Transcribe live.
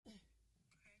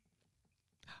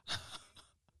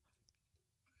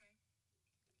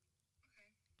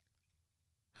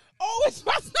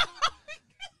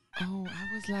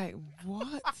was like,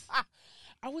 what?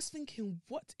 I was thinking,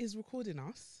 what is recording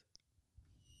us?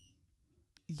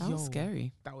 That was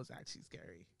scary. That was actually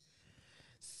scary.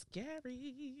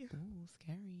 Scary. Oh,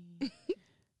 scary.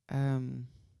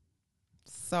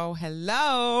 So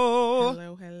hello.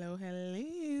 Hello.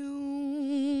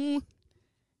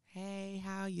 Hey,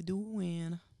 how you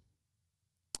doing?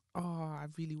 Oh, I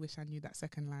really wish I knew that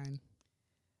second line.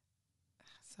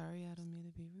 Sorry, I don't mean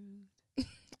to be rude.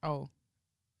 Oh.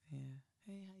 Yeah.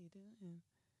 Hey, how you doing?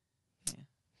 Yeah.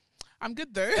 I'm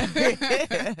good though.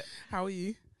 How are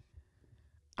you?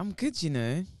 I'm good, you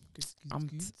know. Good. I'm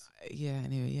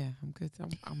good.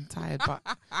 I'm tired, but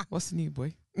what's new,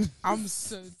 boy? I'm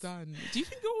so done. Do you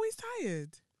think you're always tired?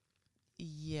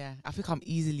 Yeah, I think I'm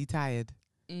easily tired.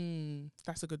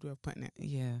 That's a good way of putting it.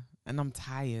 Yeah, and I'm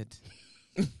tired.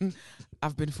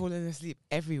 I've been falling asleep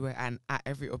everywhere and at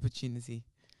every opportunity.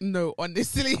 No,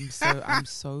 honestly. I'm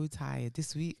so tired.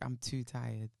 This week I'm too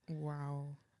tired.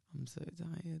 Wow. I'm so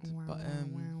tired. Wow. But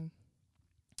Wow.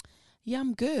 yeah,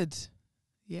 I'm good.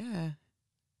 Yeah.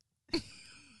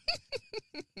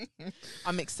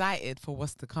 I'm excited for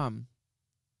what's to come.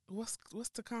 What's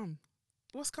to come?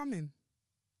 What's coming?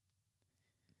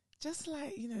 Just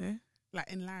like, you know,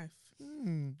 Like in life.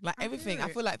 like I everything. hear I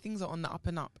it. feel like things are on the up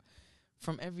and up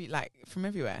from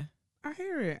everywhere. I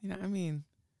hear it. You know what I mean?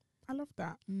 I love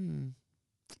that.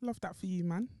 Love that for you,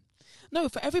 man. No,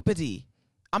 for everybody.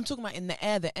 I'm talking about in the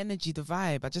air, the energy, the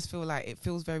vibe. I just feel like it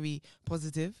feels very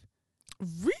positive.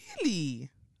 Really?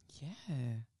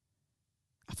 Yeah.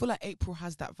 I feel like April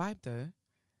has that vibe though.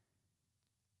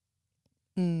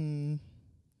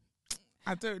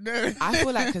 I don't know. I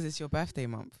feel like because it's your birthday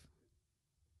month.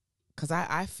 Because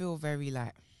I feel very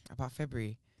like about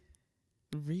February.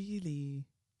 Really?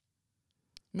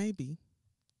 Maybe.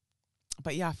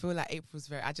 But yeah, I feel like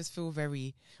I just feel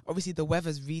very, obviously the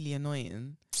weather's really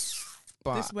annoying.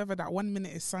 But This weather, that 1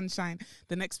 minute is sunshine,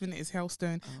 the next minute is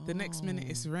hailstone, the next minute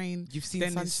is rain, you've seen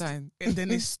then it's- sunshine. and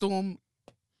then it's storm.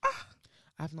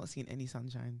 I've not seen any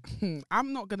sunshine.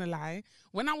 I'm not gonna lie.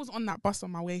 When I was on that bus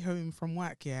on my way home from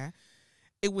work, it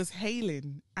was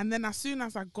hailing. And then as soon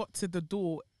as I got to the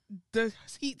door, the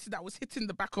heat that was hitting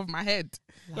the back of my head.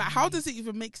 Like, how does it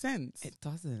even make sense? It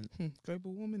doesn't.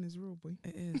 Global warming is real, boy.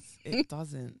 It is. It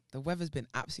doesn't. The weather's been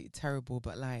absolutely terrible,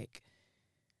 but like,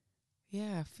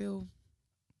 yeah, I feel.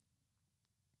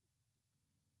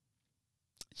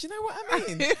 Do you know what I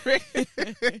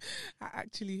mean? I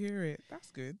actually hear it. That's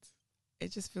good.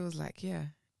 It just feels like, yeah,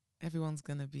 everyone's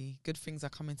gonna be good. Things are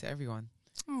coming to everyone.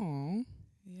 Oh,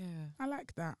 Yeah, I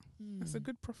like that. That's a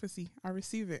good prophecy. I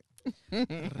receive it.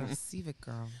 receive it,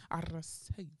 girl. I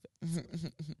receive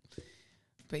it.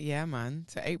 But yeah, man.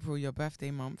 To April, your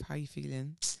birthday month. How you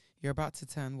feeling? You're about to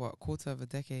turn what? Quarter of a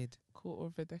decade. Quarter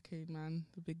of a decade, man.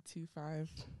 The big 2-5.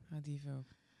 How do you feel?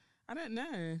 I don't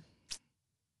know.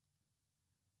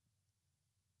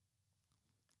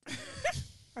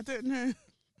 I don't know.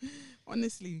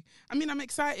 Honestly. I mean, I'm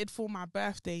excited for my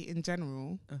birthday in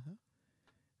general.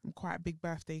 I'm quite a big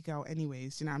birthday girl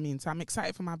anyways, you know what I mean? So I'm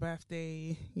excited for my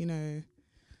birthday, you know.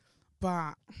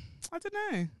 But I don't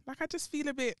know. Like, I just feel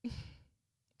a bit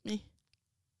meh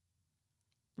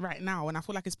right now, and I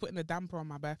feel like it's putting a damper on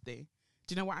my birthday.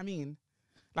 Do you know what I mean?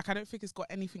 Like, I don't think it's got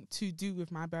anything to do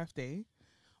with my birthday,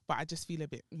 but I just feel a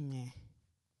bit meh.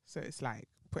 So it's like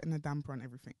putting a damper on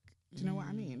everything. Do you know what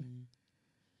I mean?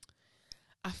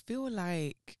 I feel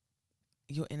like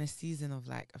you're in a season of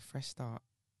like a fresh start.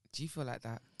 Do you feel like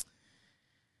that?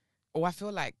 Or I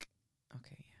feel like,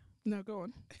 okay, yeah. No, go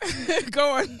on.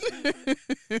 Go on.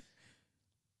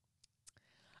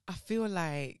 I feel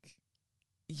like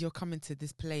you're coming to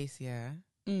this place, yeah,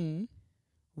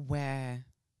 where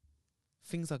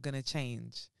things are going to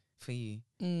change for you.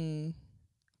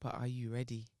 But are you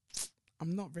ready?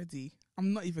 I'm not ready.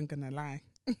 I'm not even going to lie.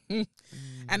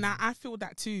 And I feel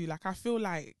that too. Like, I feel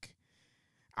like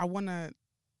I want to,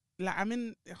 like, I'm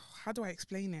in, how do I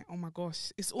explain it? Oh my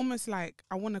gosh. It's almost like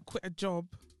I want to quit a job.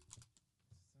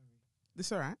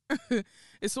 It's all right.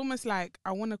 It's almost like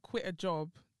I want to quit a job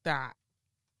that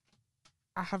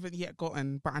I haven't yet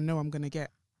gotten, but I know I'm going to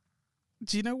get.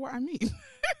 Do you know what I mean?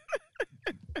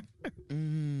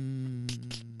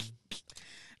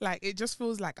 Like, it just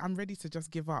feels like I'm ready to just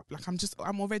give up. Like,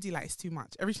 I'm already like, it's too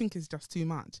much. Everything is just too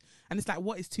much. And it's like,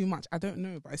 what is too much? I don't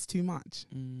know, but it's too much.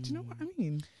 Do you know what I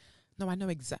mean? No, I know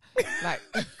exactly. Like,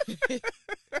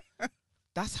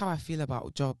 that's how I feel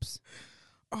about jobs.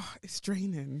 Oh, it's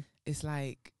draining. It's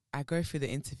like, I go through the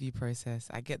interview process,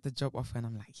 I get the job offer and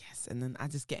I'm like, yes. And then I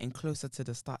just getting closer to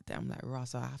the start date. I'm like, rah,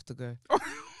 so I have to go.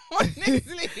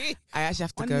 Honestly. I actually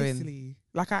have to go in.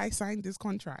 Like, I signed this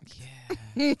contract.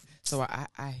 Yeah. So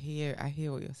I hear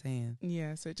what you're saying.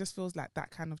 Yeah, so it just feels like that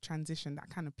kind of transition, that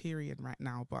kind of period right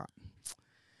now. But,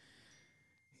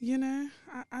 you know,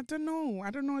 I don't know.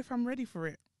 I don't know if I'm ready for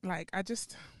it. Like, I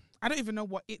don't even know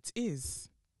what it is.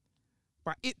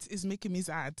 But it is making me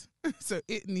sad. So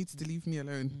it needs to leave me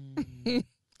alone.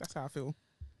 That's how I feel.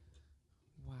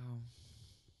 Wow.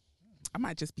 I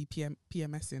might just be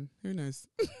PMSing. Who knows?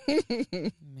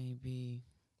 Maybe.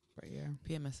 But yeah.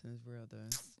 PMSing is real though.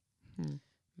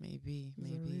 Maybe.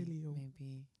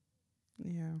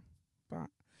 Yeah. But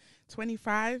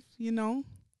 25, you know,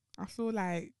 I feel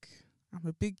like I'm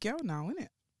a big girl now, innit?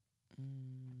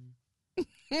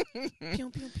 Pew,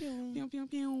 pew, pew. Pew, pew,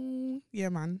 pew. Yeah,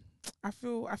 man. I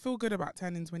feel good about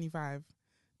turning 25.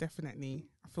 Definitely.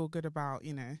 I feel good about,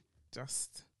 you know,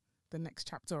 just the next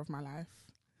chapter of my life.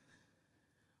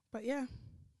 But yeah,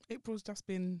 April's just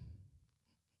been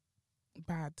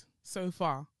bad so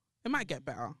far. It might get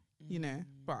better, you know,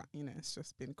 but, you know, it's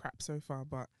just been crap so far.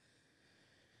 But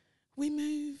we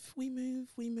move.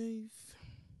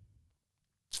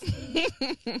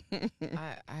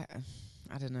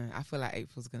 I don't know. I feel like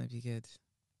April's going to be good.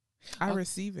 I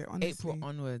receive it, honestly. April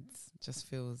onwards just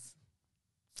feels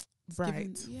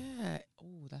bright. Yeah.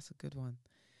 Oh, that's a good one.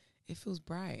 It feels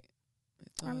bright.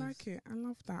 It does. I like it. I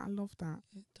love that.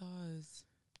 It does.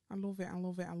 I love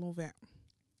it.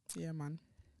 Yeah, man.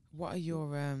 What are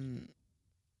your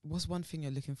what's one thing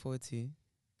you're looking forward to,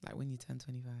 like when you turn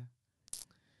 25?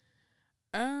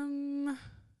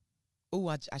 Oh,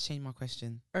 I changed my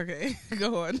question. Okay,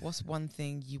 go on. What's one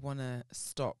thing you want to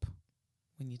stop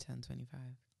when you turn 25?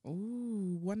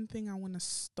 Ooh, one thing I want to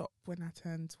stop when I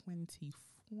turn 25.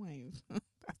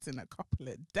 That's in a couple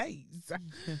of days.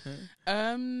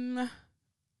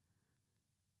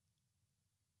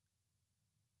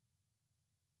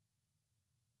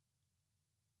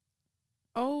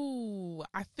 Oh,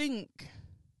 I think,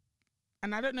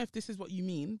 and I don't know if this is what you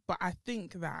mean, but I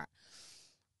think that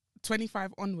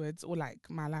 25 onwards, or like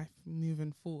my life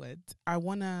moving forward, I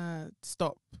want to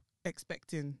stop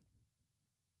expecting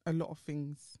a lot of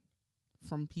things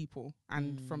from people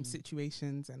and from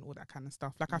situations and all that kind of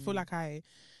stuff. Like I feel like I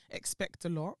expect a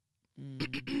lot.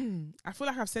 I feel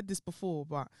like I've said this before,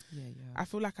 but I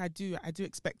feel like I do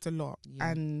expect a lot.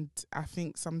 And I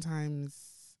think sometimes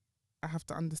I have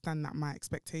to understand that my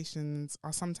expectations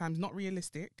are sometimes not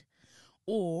realistic,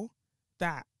 or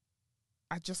that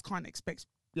I just can't expect.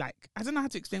 Like, I don't know how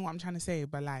to explain what I'm trying to say,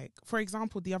 but like, for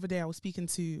example, the other day I was speaking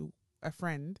to a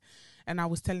friend and I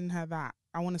was telling her that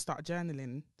I want to start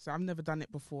journaling. So I've never done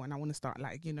it before, and I want to start,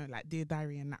 like, you know, like Dear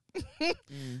Diary and that. I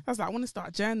was like, I want to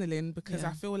start journaling because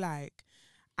I feel like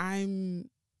I'm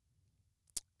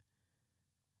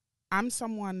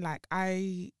someone, like,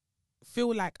 I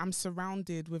feel like I'm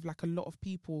surrounded with like a lot of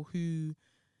people who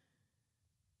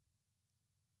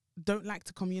don't like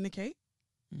to communicate.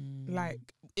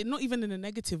 Like, it, not even in a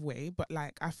negative way, but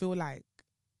like, I feel like,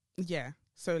 yeah.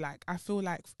 So like, I feel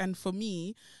like, and for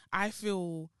me, I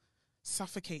feel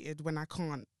suffocated when I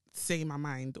can't say my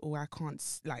mind, or I can't,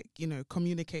 like, you know,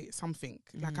 communicate something.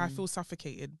 Like, I feel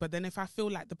suffocated. But then if I feel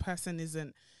like the person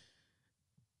isn't,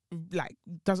 like,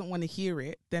 doesn't want to hear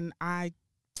it, then I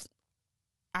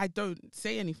don't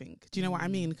say anything. Do you know what I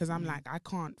mean? Because I'm like, I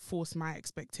can't force my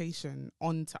expectation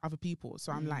onto other people.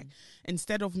 So I'm like,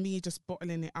 instead of me just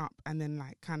bottling it up and then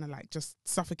like kind of like just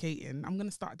suffocating, I'm going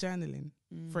to start journaling,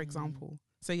 for example.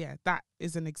 So yeah, that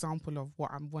is an example of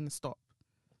what I want to stop.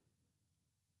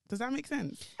 Does that make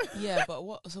sense? Yeah, but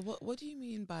what do you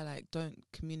mean by like don't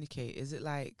communicate? Is it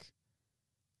like,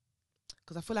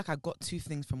 because I feel like I got two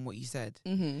things from what you said.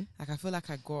 Like, I feel like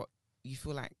you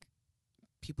feel like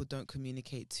people don't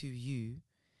communicate to you,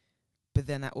 but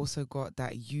then I also got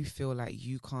that you feel like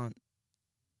you can't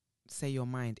say your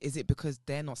mind. Is it because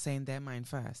they're not saying their mind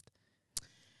first?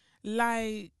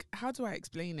 Like, how do I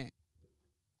explain it?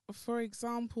 For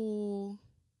example,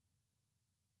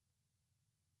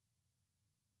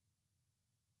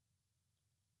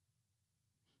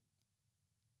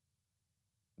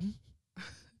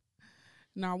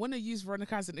 now I want to use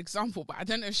Veronica as an example, but I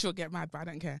don't know if she'll get mad, but I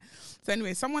don't care. So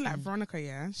anyway, someone like Veronica,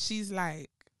 yeah, she's like,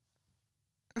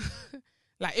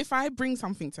 like, if I bring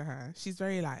something to her, she's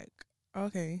very like,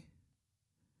 okay.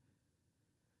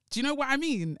 Do you know what I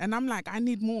mean? And I'm like, I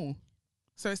need more.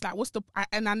 So it's like,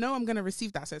 and I know I'm going to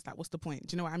receive that. So it's like, what's the point?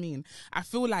 Do you know what I mean? I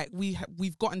feel like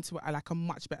we've gotten to like a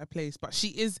much better place, but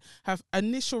her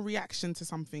initial reaction to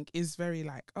something is very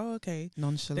like, oh, okay.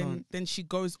 Nonchalant. Then she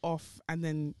goes off and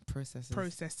then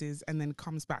processes and then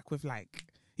comes back with, like,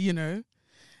 you know,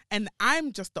 and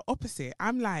I'm just the opposite.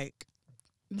 I'm like,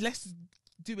 let's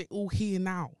do it all here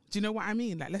now. Do you know what I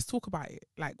mean? Like, let's talk about it.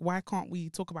 Like, why can't we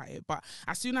talk about it? But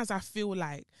as soon as I feel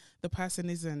like the person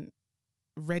isn't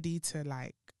ready to,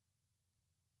 like,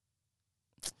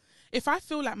 if I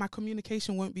feel like my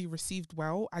communication won't be received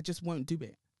well, I just won't do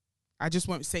it. I just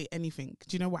won't say anything.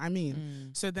 Do you know what I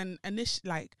mean? So then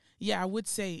I would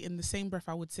say, in the same breath,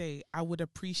 I would say I would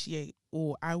appreciate,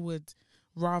 or I would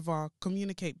rather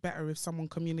communicate better if someone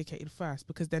communicated first,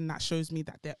 because then that shows me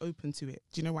that they're open to it.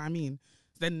 Do you know what I mean?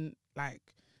 Then, like,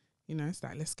 you know, it's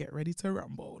like, let's get ready to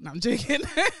rumble. No, I'm joking.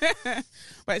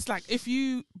 But it's like, if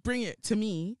you bring it to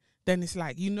me, then it's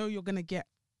like, you know, you're going to get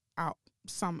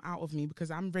some out of me,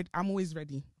 because I'm always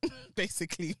ready,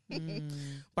 basically.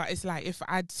 But it's like,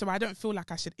 I don't feel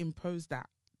like I should impose that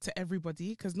to everybody,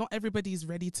 because not everybody is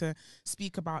ready to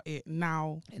speak about it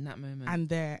now, in that moment, and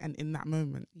there and in that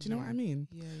moment. Do you know what I mean?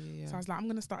 Yeah. So I was like, I'm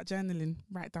gonna start journaling,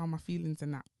 write down my feelings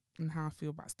and that, and how I feel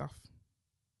about stuff.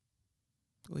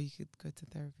 Or you could go to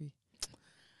therapy.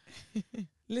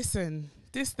 Listen,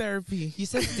 this therapy. You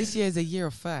said this year is a year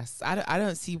of firsts. I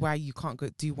don't see why you can't go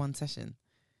do one session.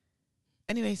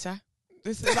 Anyway, sir,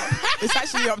 it's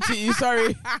actually up to you.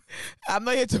 Sorry, I'm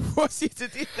not here to force you to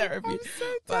do therapy. I'm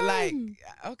so but like, done.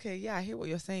 okay, yeah, I hear what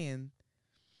you're saying.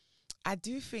 I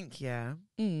do think,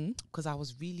 because I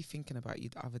was really thinking about you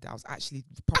the other day. I was actually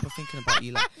proper thinking about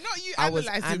you. Like, not you I was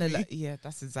analysing me. Yeah,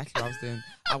 that's exactly what I was doing.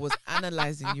 I was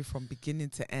analysing you from beginning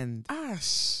to end.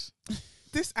 Ash,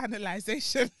 this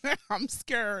analysation, I'm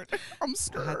scared. I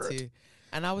had to.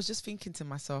 And I was just thinking to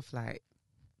myself, like,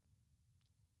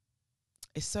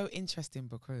 it's so interesting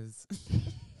because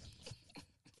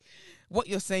what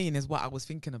you're saying is what I was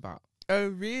thinking about. Oh,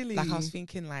 really? Like, I was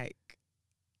thinking, like,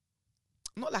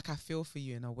 not like I feel for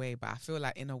you in a way, but I feel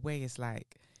like in a way it's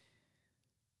like,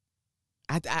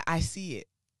 I see it.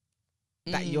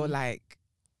 That you're like,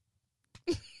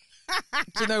 do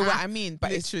you know what I mean?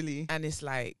 But literally. It's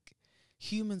like,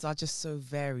 humans are just so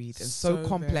varied and so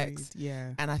complex. Varied,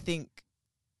 yeah. And I think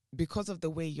because of the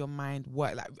way your mind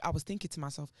works, like, I was thinking to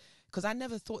myself, because I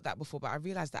never thought that before, but I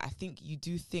realized that I think you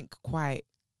do think quite,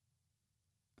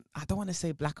 I don't want to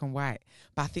say black and white,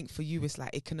 but I think for you it's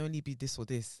like, it can only be this or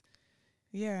this.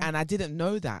 Yeah. And I didn't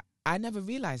know that. I never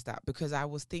realized that, because I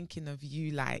was thinking of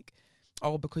you like,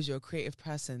 oh, because you're a creative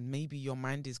person, maybe your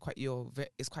mind is quite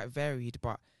varied,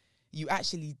 but you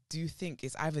actually do think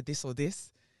it's either this or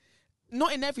this.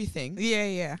 Not in everything.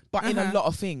 Yeah. But in a lot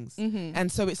of things. Mm-hmm. And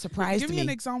so it surprised me. Give me an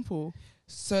example.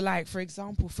 So, like, for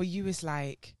example, for you, it's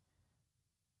like,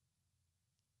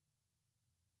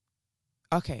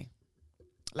 okay,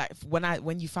 like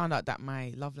when you found out that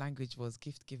my love language was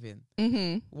gift giving,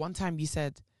 one time you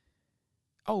said,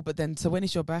 oh, but then, so when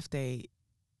it's your birthday,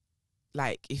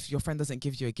 like, if your friend doesn't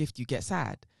give you a gift, you get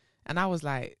sad. And I was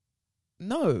like,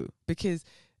 no, because,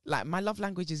 like, my love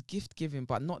language is gift giving,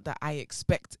 but not that I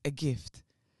expect a gift.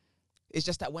 It's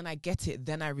just that when I get it,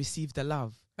 then I receive the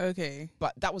love. Okay.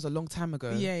 But that was a long time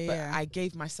ago. Yeah. But I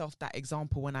gave myself that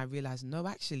example when I realized, no,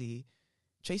 actually,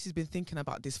 Tracy's been thinking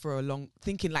like this for a long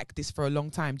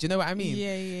time. Do you know what I mean?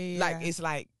 Yeah. Like, it's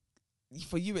like,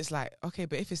 for you, it's like, okay,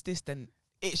 but if it's this, then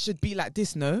it should be like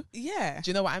this, no? Yeah.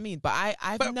 Do you know what I mean? But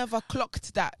I've never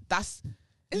clocked that. That's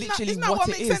literally isn't that what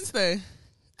it makes is. sense, though?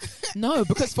 No,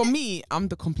 because for me, I'm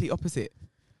the complete opposite.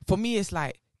 For me, it's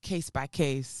like case by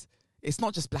case. It's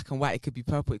not just black and white. It could be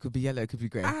purple. It could be yellow. It could be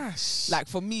grey. Ash. Like,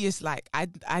 for me, it's like, I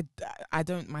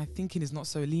don't, my thinking is not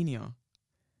so linear.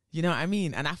 You know what I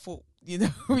mean? And I thought, you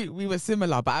know, we were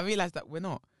similar, but I realized that we're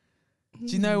not. Do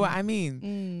you know what I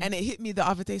mean? And it hit me the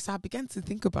other day, so I began to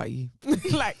think about you.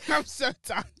 Like, I'm so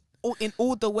done. In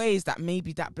all the ways that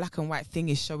maybe that black and white thing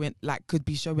is showing, like, could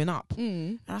be showing up.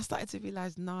 And I started to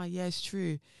realize, yeah, it's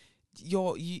true.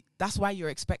 That's why you're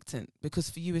expectant, because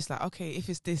for you it's like, okay, if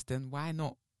it's this, then why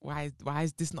not? Why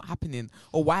is this not happening?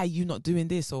 Or why are you not doing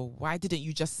this? Or why didn't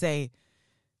you just say?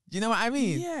 You know what I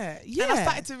mean? Yeah. And I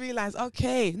started to realize,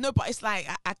 okay, no, but it's like,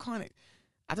 I can't.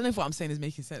 I don't know if what I'm saying is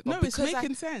making sense. But No, it's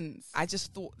making sense. I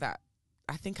just thought that,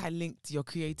 I think I linked your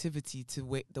creativity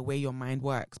to the way your mind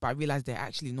works, but I realized they're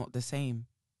actually not the same.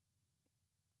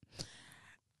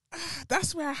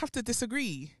 That's where I have to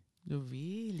disagree.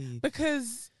 Really?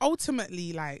 Because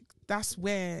ultimately, like, that's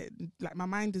where, like, my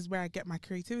mind is where I get my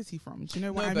creativity from. Do you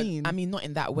know what I mean? I mean, not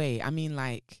in that way. I mean,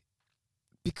 like,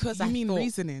 because you I mean thought,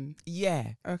 reasoning? Yeah.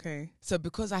 Okay. So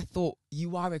because I thought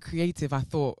you are a creative, I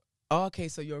thought, oh, okay,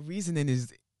 so your reasoning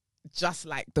is just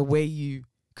like the way you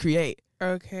create.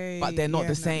 Okay. But they're not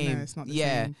the same. No, it's not the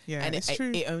same. Yeah, and it's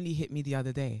true. It only hit me the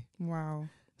other day. Wow.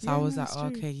 So I was like,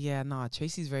 okay, yeah, nah,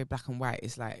 Tracy's very black and white.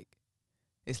 It's like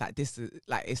this,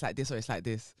 like, it's like this or it's like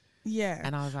this. Yeah.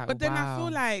 And I was like, but then wow. I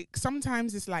feel like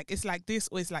sometimes it's like this,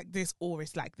 or it's like this, or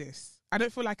it's like this. I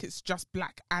don't feel like it's just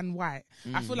black and white.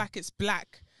 I feel like it's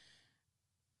black,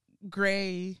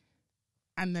 grey,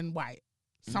 and then white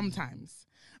sometimes.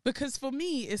 Because for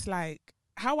me, it's like,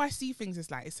 how I see things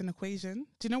is like, it's an equation.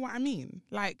 Do you know what I mean?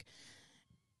 Like,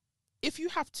 if you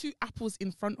have 2 apples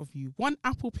in front of you, 1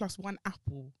 apple plus 1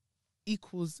 apple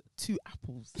equals 2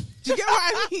 apples. Do you get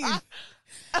what I mean?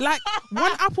 Like,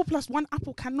 1 apple plus 1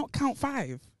 apple cannot count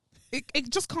 5. It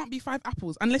just can't be 5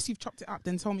 apples unless you've chopped it up.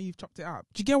 Then tell me you've chopped it up.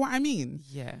 Do you get what I mean?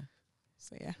 Yeah.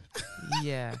 So yeah.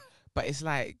 Yeah. But it's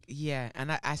like, yeah.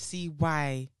 And I see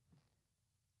why.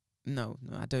 No,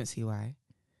 I don't see why.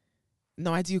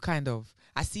 No, I do kind of.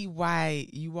 I see why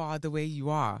you are the way you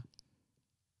are.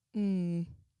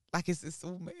 Like it's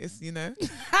all, it's, you know,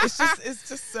 it's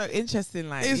just so interesting.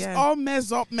 Like, it's all mess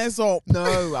up.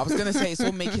 No, I was gonna say it's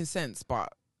all making sense,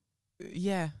 but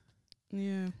yeah.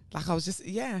 Like I was just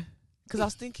because I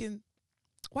was thinking,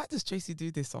 why does Tracy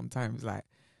do this sometimes? Like,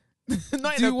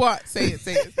 not do what? Say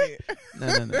it. No.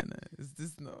 This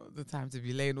is not the time to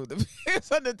be laying all the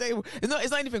bills on the table. It's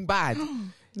not anything bad.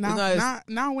 now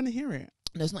I want to hear it.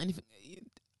 No, it's not anything.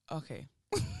 Okay.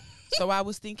 So I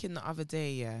was thinking the other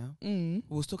day, we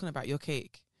was talking about your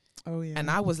cake. Oh yeah. And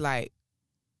I was like,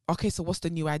 okay, so what's the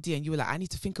new idea? And you were like, I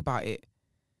need to think about it.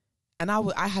 And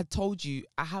I had told you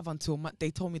I have until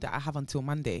they told me that I have until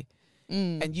Monday.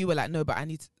 And you were like, no, but I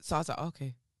need to. So I was like,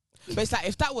 okay. But it's like,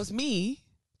 if that was me,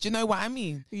 do you know what I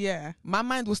mean? Yeah. My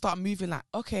mind will start moving like,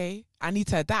 okay, I need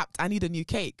to adapt. I need a new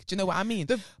cake. Do you know what I mean?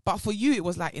 But for you, it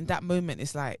was like, in that moment,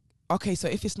 it's like, okay, so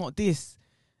if it's not this,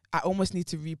 I almost need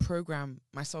to reprogram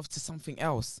myself to something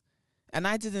else. And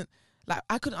I didn't, like,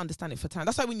 I couldn't understand it for time.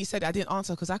 That's why when you said it, I didn't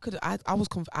answer, because I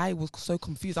was so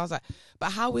confused. I was like,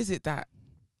 but how is it that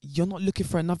you're not looking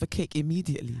for another cake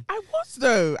immediately? I was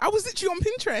though. I was literally on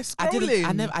Pinterest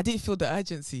scrolling. I didn't feel the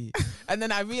urgency. And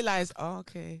then I realized, oh,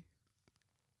 okay,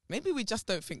 maybe we just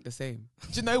don't think the same.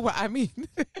 Do you know what I mean?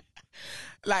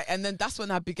 Like, and then that's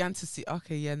when I began to see,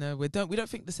 okay, yeah, no, we don't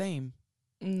think the same.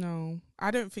 No, I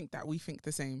don't think that we think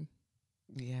the same.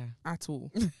 Yeah. At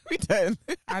all. We don't.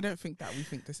 I don't think that we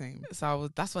think the same. So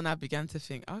that's when I began to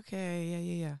think, okay,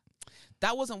 yeah.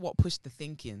 That wasn't what pushed the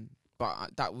thinking,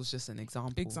 but that was just an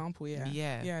example.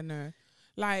 Yeah, no.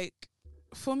 Like,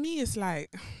 for me, it's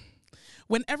like,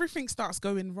 when everything starts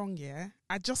going wrong,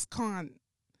 I just can't.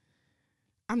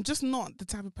 I'm just not the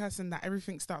type of person that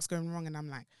everything starts going wrong and I'm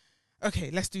like,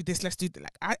 okay, let's do this, let's do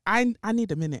that. Like, I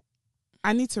need a minute.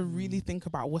 I need to really think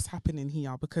about what's happening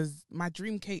here, because my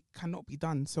dream cake cannot be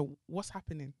done. So what's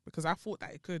happening? Because I thought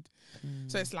that it could.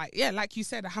 So it's like, yeah, like you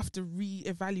said, I have to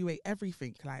reevaluate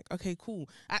everything. Like, okay, cool.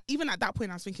 Even at that point,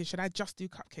 I was thinking, should I just do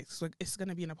cupcakes? So it's going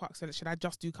to be in a park. So should I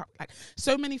just do like,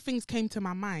 so many things came to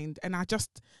my mind, and I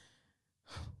just,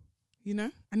 you know,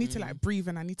 I need to like breathe,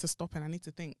 and I need to stop, and I need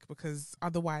to think, because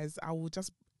otherwise I will just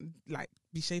like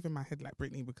be shaving my head like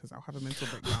Britney, because I'll have a mental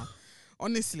breakdown.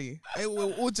 Honestly, it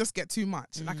will all just get too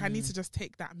much. Like, I need to just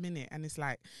take that minute, and it's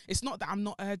like, it's not that I'm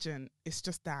not urgent. It's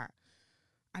just that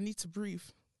I need to breathe,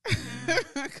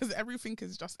 because everything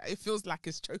is just, it feels like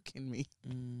it's choking me.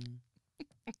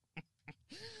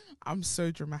 I'm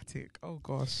so dramatic. Oh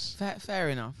gosh. Fair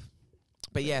enough.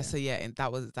 But yeah, so yeah, and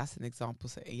that's an example.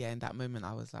 So yeah, in that moment,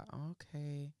 I was like,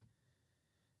 okay,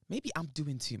 maybe I'm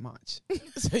doing too much.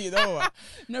 So you know what?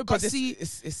 No, but see,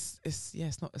 it's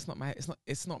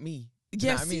not me.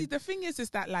 Yeah, see, I mean? The thing is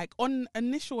that like on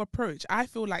initial approach, I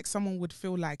feel like someone would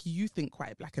feel like you think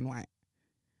quite black and white,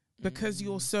 because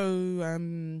you're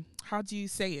so how do you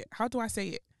say it? How do I say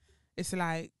it? It's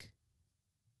like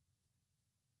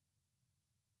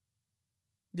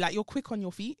you're quick on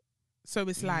your feet. So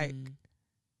it's like,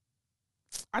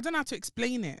 I don't know how to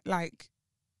explain it. Like,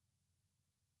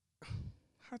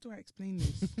 how do I explain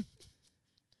this?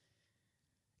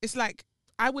 It's like,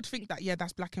 I would think that, yeah,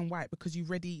 that's black and white, because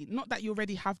not that you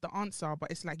already have the answer,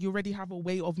 but it's like you already have a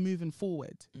way of moving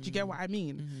forward. Do you get what I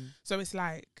mean? So it's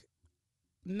like,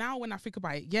 now when I think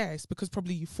about it, yeah, it's because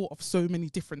probably you thought of so many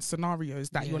different scenarios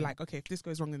that you're like, okay, if this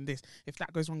goes wrong, then this. If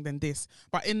that goes wrong, then this.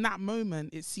 But in that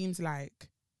moment, it seems like,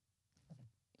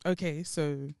 okay,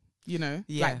 so, you know,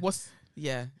 like what's...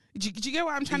 Yeah. Do you get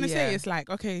what I'm trying to say? It's like,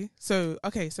 okay, so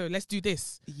let's do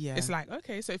this. Yeah. It's like,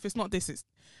 okay, so if it's not this, it's...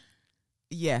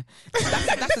 Yeah.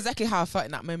 That's exactly how I felt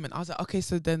in that moment. I was like, okay,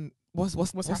 so then what's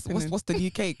the new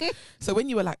cake? So when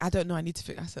you were like, I don't know, I need to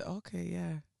figure, I said, okay,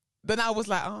 yeah. Then I was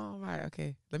like, oh, right,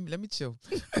 okay, let me chill.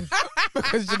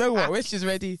 Because you know what, when she's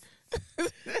ready...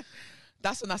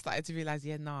 That's when I started to realize,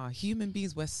 human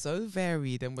beings, we're so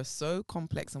varied and we're so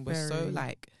complex and we're so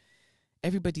like,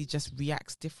 everybody just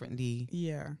reacts differently.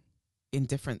 Yeah. in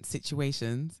different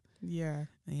situations. Yeah.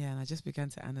 Yeah, and I just began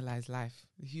to analyze life,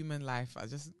 human life.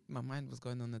 My mind was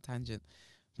going on a tangent.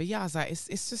 But yeah, I was like, it's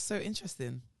just so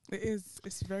interesting. It is.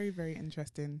 It's very, very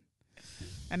interesting.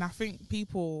 And I think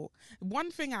the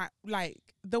one thing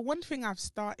I've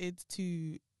started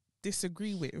to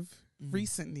disagree with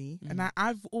recently, and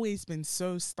I've always been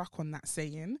so stuck on that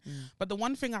saying, but the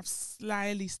one thing I've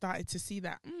slyly started to see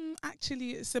that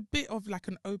actually it's a bit of like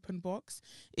an open box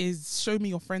is show me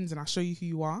your friends and I'll show you who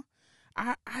you are.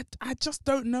 I just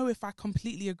don't know if I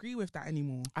completely agree with that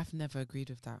anymore. I've never agreed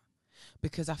with that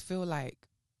because I feel like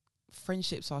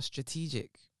friendships are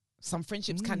strategic. Some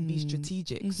friendships can be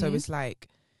strategic. So it's like,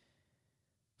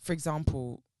 for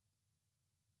example,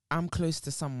 I'm close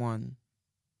to someone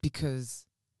because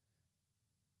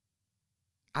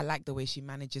I like the way she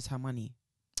manages her money.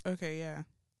 Okay, yeah.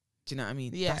 Do you know what I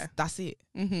mean? Yeah. That's it.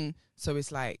 So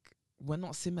it's like, we're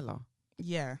not similar.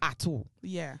 Yeah. At all.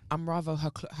 Yeah. I'm rather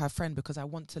her friend because I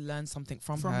want to learn something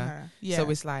from her. Yeah. So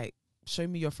it's like, show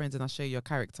me your friends and I'll show you your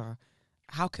character.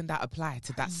 How can that apply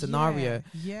to that scenario?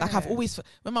 Yeah. Like I've always,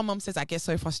 when my mum says I get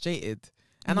so frustrated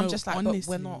and I'm just like, honestly, but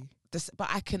we're not this, but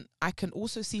I can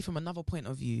also see from another point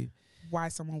of view why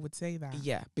someone would say that.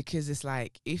 Yeah, because it's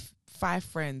like, if 5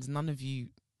 friends, none of you,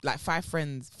 like 4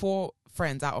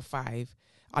 friends out of 5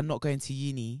 are not going to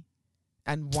uni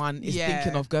and one is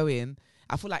thinking of going,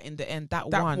 I feel like in the end that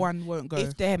one won't go.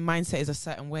 If their mindset is a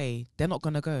certain way, they're not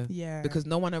going to go. Yeah. Because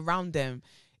no one around them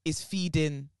is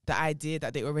feeding the idea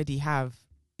that they already have.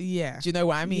 Yeah. Do you know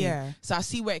what I mean? Yeah. So I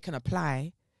see where it can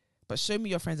apply, but show me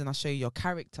your friends and I'll show you your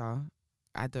character.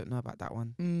 I don't know about that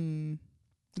one.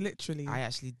 Literally. I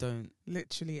actually don't.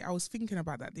 Literally. I was thinking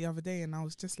about that the other day and I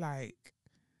was just like,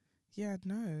 yeah,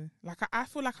 no. Like, I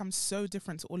feel like I'm so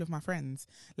different to all of my friends.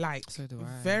 Like, So do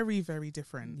I. very, very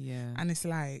different. Yeah. And it's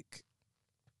like,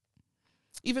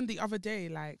 even the other day,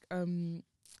 like,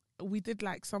 we did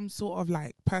like some sort of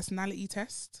like personality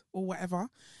test or whatever.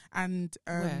 And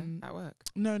where? At work?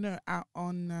 No, out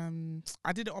on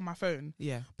I did it on my phone.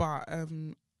 Yeah. But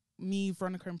me,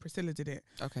 Veronica and Priscilla did it.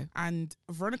 Okay. And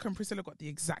Veronica and Priscilla got the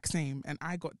exact same and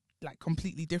I got like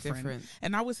completely different.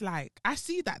 And I was like, I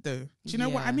see that though. Do you know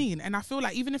what I mean? And I feel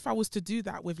like even if I was to do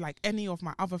that with like any of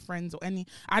my other friends or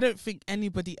I don't think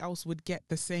anybody else would get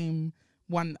the same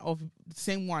one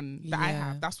that I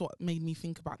have. That's what made me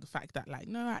think about the fact that like,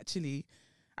 no, actually,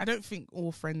 I don't think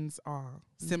all friends are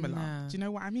similar. Nah. Do you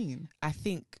know what I mean? I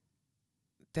think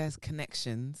there's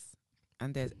connections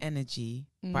and there's energy,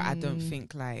 but I don't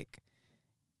think like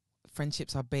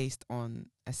friendships are based on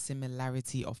a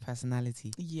similarity of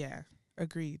personality. Yeah,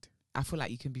 agreed. I feel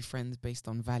like you can be friends based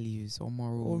on values or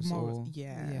morals or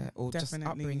definitely. just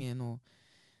upbringing or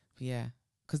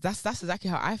because that's exactly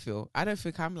how I feel. I don't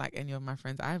think I'm like any of my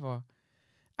friends either.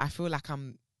 I feel like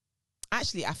I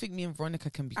think me and Veronica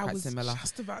can be quite similar. I was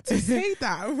just about to say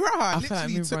that. Right, I feel like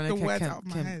me and took the Veronica words out of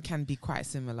my head. can be quite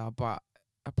similar, but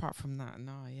apart from that,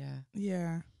 no,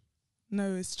 Yeah.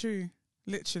 No, it's true.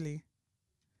 Literally.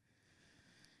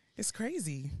 It's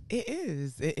crazy. It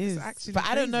is. It's actually but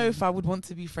crazy. I don't know if I would want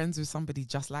to be friends with somebody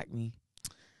just like me.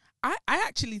 I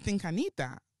actually think I need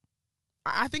that.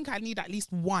 I think I need at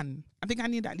least one. I think I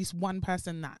need at least one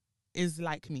person that is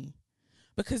like me.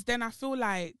 Because then I feel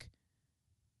like,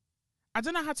 I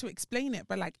don't know how to explain it,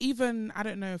 but like even, I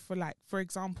don't know, for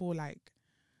example, like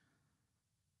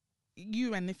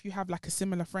you, and if you have like a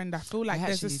similar friend, I feel like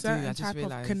there's a certain type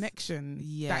of connection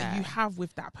that you have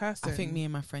with that person. I think me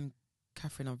and my friend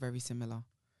Catherine are very similar.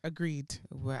 Agreed.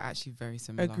 We're actually very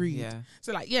similar. Agreed. Yeah.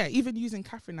 So like, yeah, even using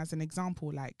Catherine as an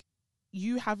example, like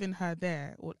you having her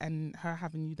there and her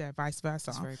having you there, vice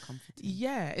versa. It's very comforting.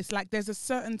 Yeah. It's like there's a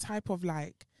certain type of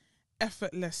like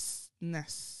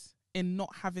effortlessness in not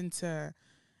having to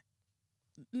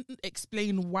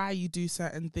explain why you do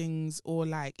certain things, or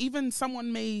like even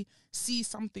someone may see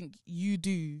something you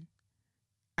do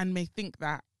and may think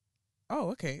that,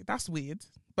 oh, okay, that's weird.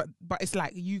 But it's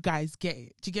like you guys get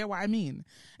it. Do you get what I mean?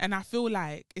 And I feel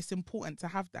like it's important to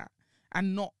have that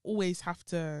and not always have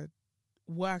to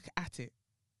work at it.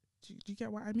 Do you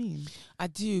get what I mean? I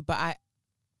do, but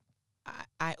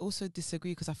I also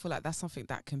disagree because I feel like that's something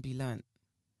that can be learnt.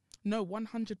 No,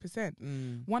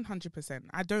 100%. 100%.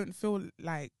 I don't feel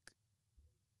like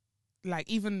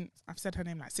even, I've said her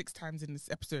name like 6 times in this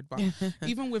episode, but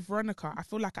even with Veronica, I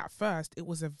feel like at first it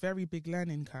was a very big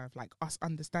learning curve, like us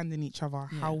understanding each other,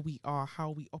 how we are, how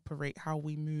we operate, how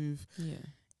we move. Yeah.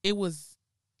 It was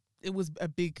a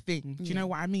big thing. Do you know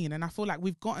what I mean? And I feel like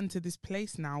we've gotten to this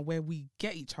place now where we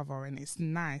get each other and it's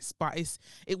nice, but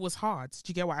it was hard. Do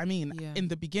you get what I mean? In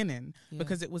the beginning,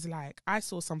 because it was like I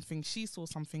saw something, she saw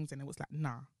some things, and it was like,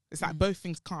 nah, It's like both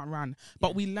things can't run.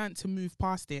 But we learned to move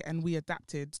past it and we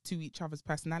adapted to each other's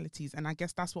personalities. And I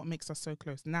guess that's what makes us so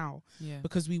close now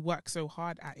because we work so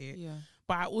hard at it. Yeah.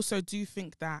 But I also do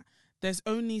think that there's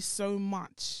only so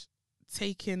much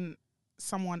taking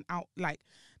someone out. Like,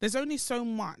 there's only so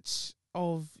much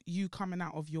of you coming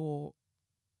out of your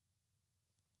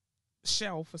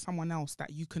shell for someone else that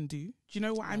you can do. Do you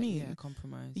know what I mean? Yeah,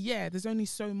 compromise. Yeah, there's only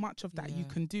so much of that you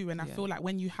can do. And I feel like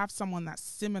when you have someone that's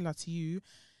similar to you,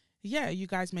 you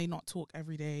guys may not talk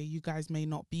every day. You guys may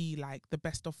not be like the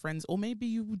best of friends, or maybe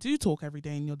you do talk every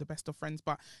day and you're the best of friends,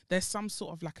 but there's some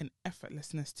sort of like an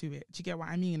effortlessness to it. Do you get what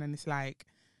I mean? And it's like,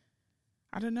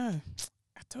 I don't know.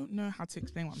 I don't know how to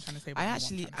explain what I'm trying to say.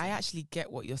 I actually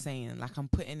get what you're saying. Like, I'm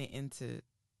putting it into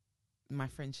my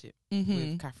friendship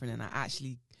with Catherine, and I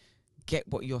actually get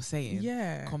what you're saying.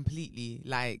 Yeah. Completely.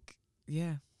 Like,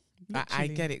 yeah. I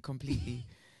get it completely.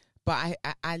 But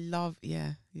I love,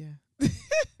 yeah.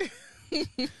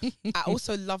 I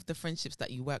also love the friendships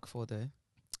that you work for, though.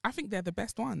 I think they're the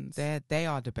best ones. They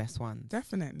are the best ones.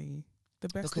 Definitely. The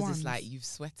best because ones. It's like you've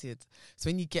sweated. So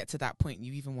when you get to that point,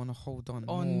 you even want to hold on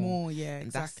more. Yeah, and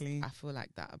exactly. I feel like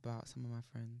that about some of my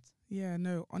friends. Yeah,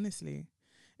 no, honestly.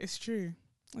 It's true.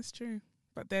 It's true.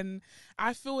 But then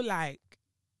I feel like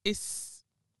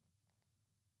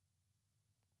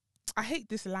I hate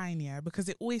this line, because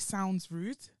it always sounds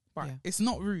rude. But it's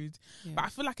not rude. Yeah. But I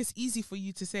feel like it's easy for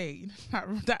you to say.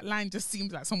 That line just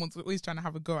seems like someone's always trying to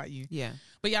have a go at you. Yeah.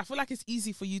 But I feel like it's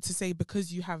easy for you to say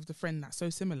because you have the friend that's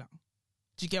so similar.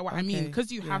 Do you get what I mean?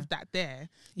 Because you have that there,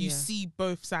 you see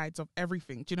both sides of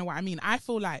everything. Do you know what I mean? I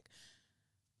feel like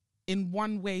in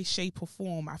one way, shape or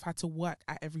form, I've had to work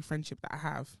at every friendship that I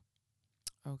have.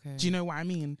 Okay. Do you know what I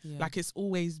mean? Yeah. Like, it's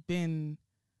always been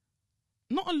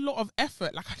not a lot of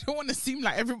effort. Like, I don't want to seem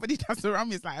like everybody that's around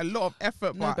me is like a lot of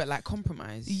effort. No, but like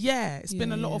compromise. Yeah, it's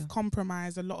been a lot of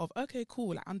compromise, a lot of, okay,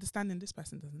 cool, like understanding this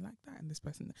person doesn't like that and this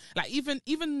person. Like,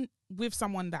 even with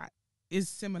someone that is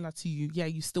similar to you,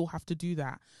 you still have to do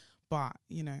that. But,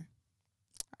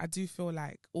 I do feel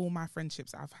like all my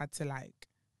friendships I've had to like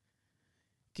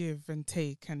give and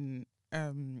take and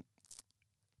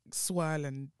swirl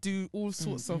and do all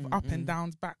sorts of up and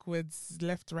downs, backwards,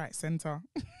 left, right, center.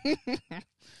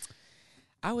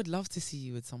 I would love to see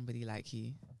you with somebody like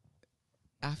you.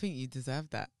 I think you deserve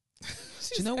that. Do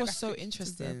you know what's so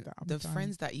interesting? The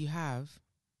friends that you have.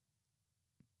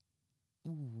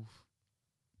 Ooh.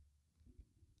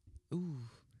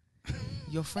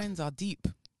 Your friends are deep.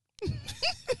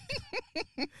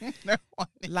 No,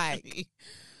 honestly. Like,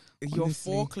 your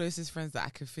 4 closest friends that I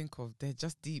can think of, they're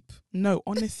just deep. No,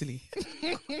 honestly.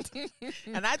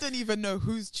 And I don't even know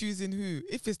who's choosing who.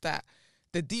 If it's that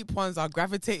the deep ones are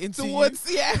gravitating towards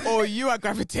you, or you are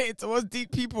gravitating towards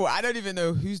deep people, I don't even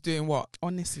know who's doing what.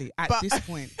 Honestly, at this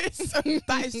point.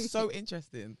 That is so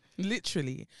interesting.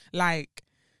 Literally,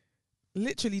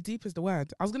 deep is the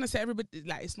word. I was going to say everybody,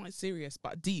 like, it's not serious,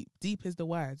 but deep is the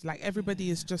word. Like,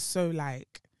 everybody is just so,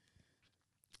 like,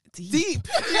 deep.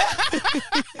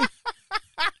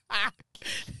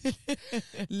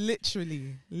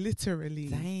 Literally.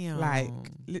 Damn. Like,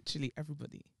 literally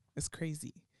everybody. It's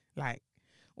crazy. Like,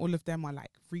 all of them are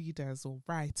like readers or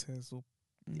writers or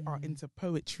are into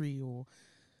poetry or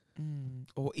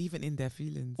even in their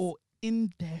feelings. Or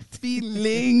in their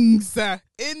feelings.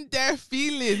 In their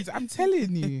feelings. I'm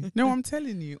telling you. No, I'm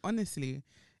telling you. Honestly,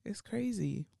 it's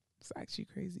crazy. It's actually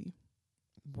crazy.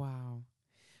 Wow.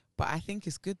 But I think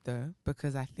it's good though,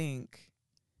 because I think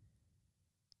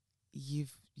you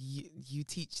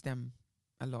teach them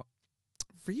a lot.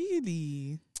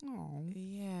 Really? Oh.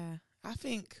 Yeah. I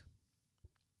think,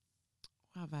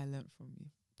 what have I learned from you?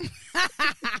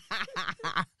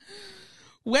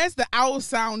 Where's the owl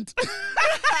sound?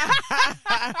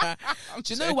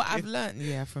 Do you know what I've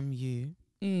learned from you?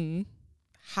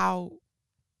 How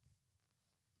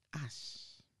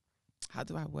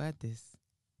do I word this?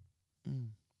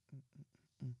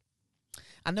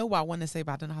 I know what I want to say,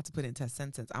 but I don't know how to put it into a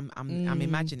sentence. I'm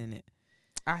imagining it.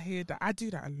 I hear that. I do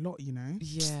that a lot,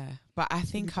 Yeah, but I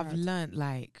think I've learned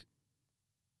like,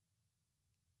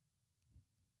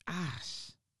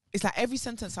 it's like every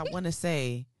sentence I want to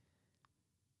say,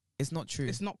 it's not true.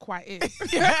 It's not quite it.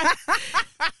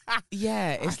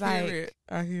 Yeah, it's I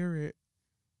hear it.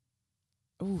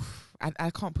 Oof, I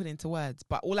can't put it into words,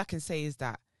 but all I can say is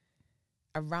that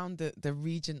around the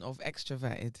region of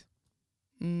extroverted.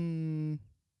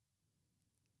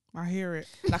 I hear it.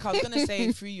 Like, I was going to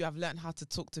say, through you, I've learned how to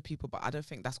talk to people, but I don't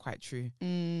think that's quite true.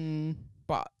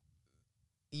 But,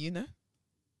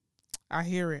 I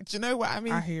hear it. Do you know what I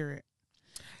mean? I hear it.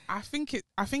 I think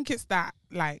it's that,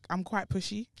 like, I'm quite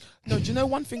pushy. No, do you know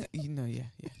one thing? Yeah.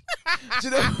 Do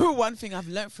you know one thing I've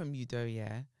learned from you though,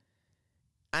 yeah?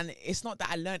 And it's not that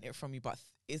I learned it from you, but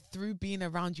it's through being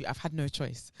around you, I've had no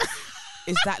choice.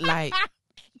 Is that like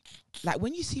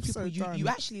when you see people, you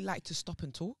actually like to stop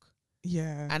and talk.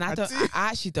 Yeah. And I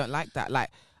actually don't like that.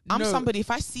 Like I'm somebody,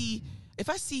 if I see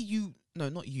you, no,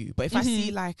 not you, but if I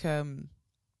see like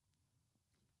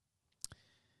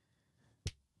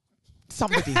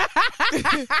somebody,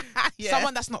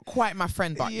 someone that's not quite my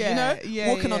friend, but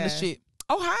walking on the street.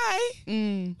 Oh,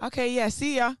 hi. Okay, yeah,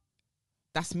 see ya.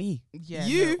 That's me. Yeah,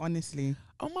 you honestly.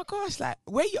 Oh my gosh, like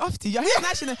where you off to? You're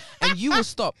national, and you will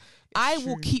stop. I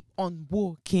will keep on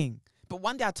walking. But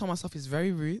one day I told myself it's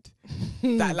very rude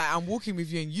that like I'm walking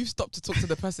with you and you've stopped to talk to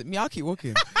the person. Me, I'll keep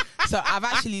walking. So I've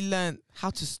actually learned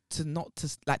how to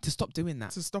stop doing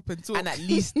that. To stop and talk. And at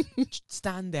least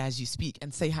stand there as you speak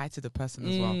and say hi to the person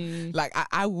as well. Like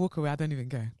I walk away, I don't even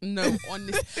go. No,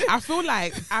 honestly. I feel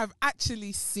like I've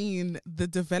actually seen the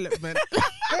development.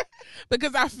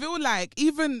 Because I feel like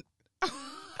even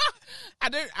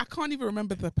I can't even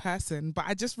remember the person, but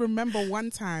I just remember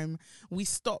one time we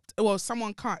stopped. Well,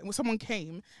 someone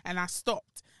came and I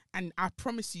stopped, and I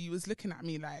promise you was looking at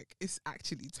me like it's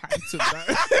actually time to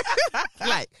go.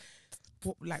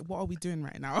 what are we doing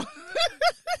right now?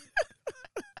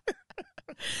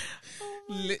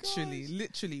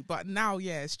 Literally. But now,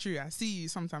 yeah, it's true. I see you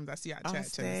sometimes. I see you at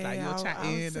church, and it's like you're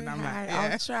chatting, and I'm like, yeah,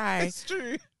 I'll try. It's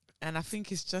true. And I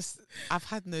think it's just I've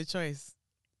had no choice.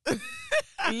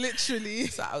 Literally.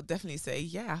 So I'll definitely say,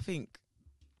 yeah, I think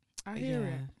I hear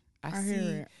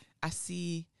it. I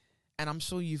see, and I'm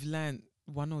sure you've learned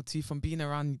one or two from being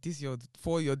around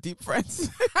your deep friends.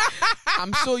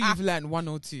 I'm sure you've learned one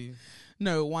or two.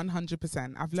 No,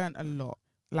 100%. I've learned a lot.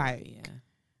 Like, yeah.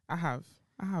 I have.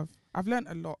 I've learned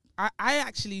a lot. I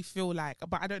actually feel like,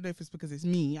 but I don't know if it's because it's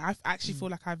me. I actually feel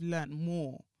like I've learned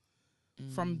more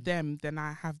from them than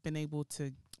I have been able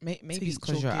to. Maybe it's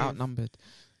because you're outnumbered.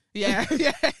 Yeah,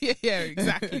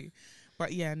 exactly.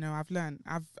 But yeah, no, I've learned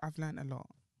a lot,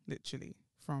 literally,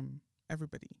 from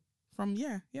everybody. From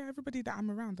everybody that I'm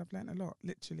around, I've learned a lot,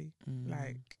 literally.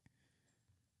 Like,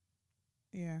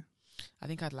 yeah. I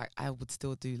think I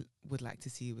would like to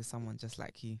see you with someone just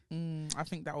like you. I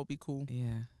think that would be cool.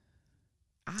 Yeah.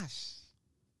 Ash.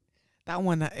 That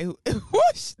one,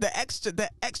 whoosh, the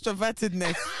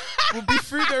extrovertedness will be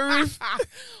through the roof.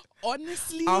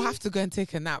 Honestly, I'll have to go and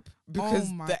take a nap because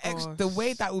the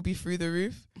way that will be through the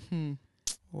roof.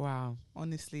 Wow.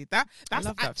 Honestly,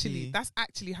 that's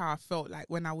actually how I felt like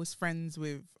when I was friends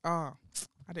with I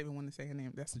don't even want to say her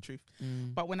name, that's the truth.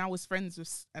 But when I was friends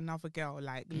with another girl,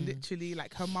 like literally,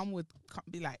 like her mum would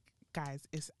be like, guys,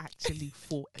 it's actually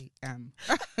 4 a.m.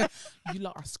 You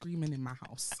lot are screaming in my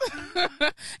house.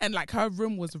 And like her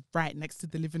room was right next to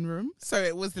the living room. So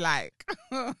it was like,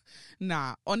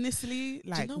 nah, honestly,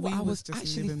 like, do you know what? I was just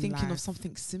actually thinking of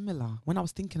something similar when I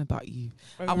was thinking about you.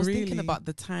 I was thinking about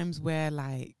the times where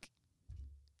like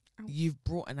you've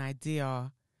brought an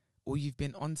idea or you've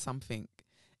been on something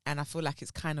and I feel like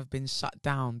it's kind of been shut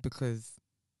down because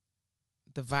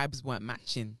the vibes weren't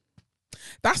matching.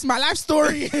 That's my life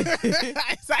story.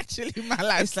 It's actually my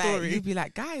life story. Like, you'd be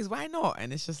like, guys, why not?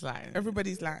 And it's just like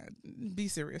everybody's like, be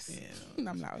serious. Yeah. And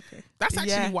I'm like, okay. That's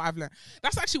actually what I've learned.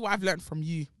 That's actually what I've learned from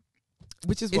you.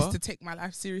 Which is to take my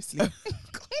life seriously.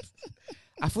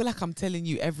 I feel like I'm telling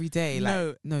you every day,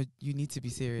 like, no, you need to be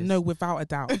serious. No, without a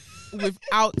doubt.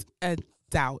 Without a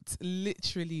doubt.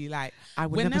 Literally, like, I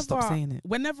would never stop saying it.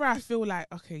 Whenever I feel like,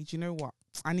 okay, do you know what?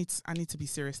 I need to be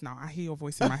serious now. I hear your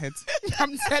voice in my head.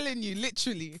 I'm telling you,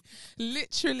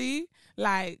 literally,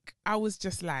 like, I was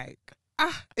just like,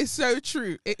 it's so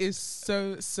true. It is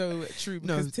so true.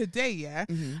 Because today,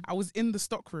 I was in the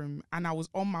stockroom and I was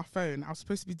on my phone. I was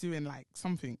supposed to be doing like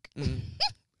something.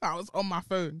 I was on my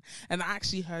phone and I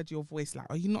actually heard your voice like,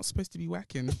 are you not supposed to be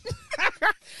working?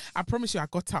 I promise you, I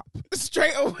got up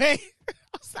straight away.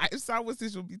 I was like, if someone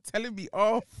will be telling me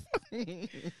off.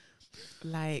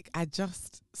 Like,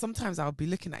 sometimes I'll be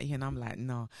looking at you and I'm like,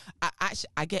 no.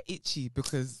 I get itchy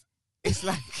because it's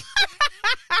like,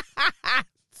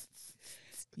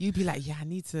 you'd be like, yeah, I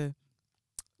need to,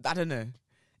 I don't know.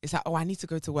 It's like, oh, I need to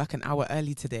go to work an hour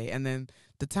early today. And then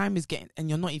the time is getting, and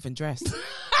you're not even dressed.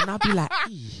 And I'll be like,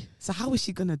 so how is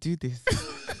she going to do this?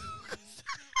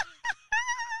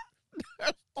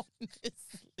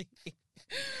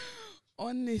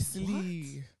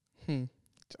 Honestly.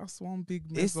 Just one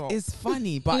big mess up. It's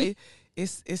funny, but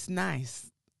it's nice.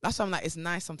 That's why I'm like, it's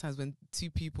nice sometimes when two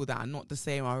people that are not the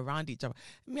same are around each other.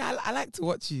 I mean, I like to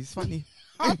watch you. It's funny.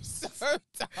 I'm so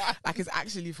tired. Like, it's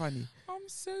actually funny. I'm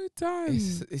so done.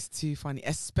 It's too funny,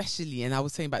 especially, and I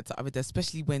was saying back to other day,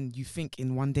 especially when you think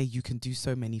in one day you can do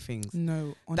so many things.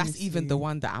 No, honestly. That's even the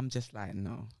one that I'm just like,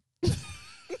 no.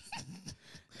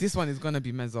 This one is gonna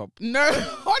be mess up. No,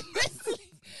 honestly.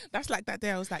 That's like that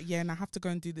day I was like, yeah, and I have to go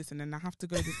and do this, and then I have to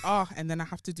go this, and then I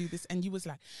have to do this. And you was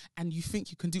like, and you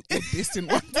think you can do all this in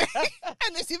one day?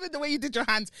 And it's even the way you did your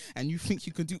hands, and you think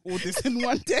you can do all this in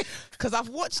one day? Because I've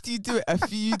watched you do it a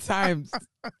few times.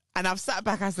 And I've sat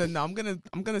back, I said, no, I'm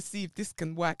gonna see if this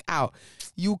can work out.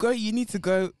 You need to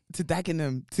go to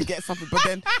Dagenham to get something, but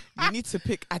then you need to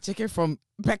pick a chicken from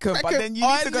Peckham, but then you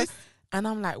need to go. And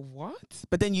I'm like, what?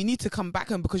 But then you need to come back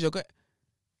home because you're going,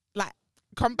 like,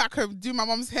 come back home, do my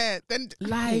mom's hair, then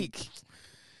like,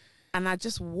 and I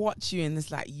just watch you, and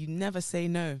it's like you never say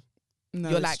no. No,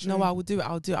 you're like, true. no, I will do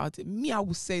it. Me, I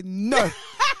will say no.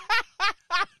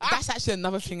 That's actually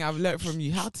another thing I've learned from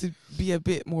you, how to be a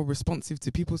bit more responsive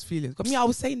to people's feelings. Me, I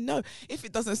will say no. If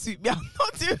it doesn't suit me, I'm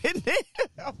not doing it.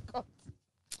 Oh,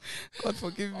 God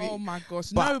forgive me. Oh my gosh.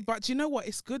 But you know what?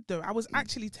 It's good though. I was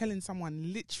actually telling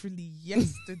someone literally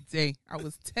yesterday.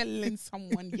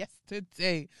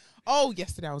 Oh,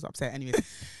 yesterday I was upset anyway.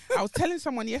 I was telling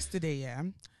someone yesterday, yeah,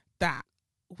 that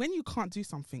when you can't do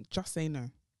something, just say no.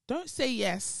 Don't say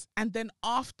yes and then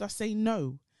after say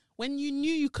no. When you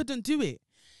knew you couldn't do it.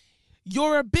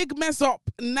 You're a big mess up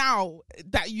now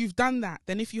that you've done that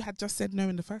than if you had just said no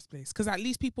in the first place. Because at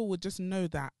least people would just know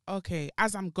that, okay,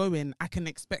 as I'm going, I can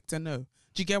expect a no. Do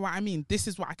you get what I mean? This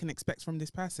is what I can expect from this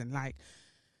person. Like,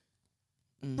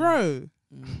 bro.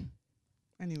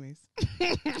 Anyways.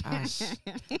 Ash,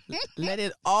 let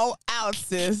it all out,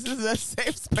 sis. This is a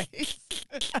safe space.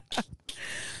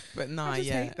 But nah,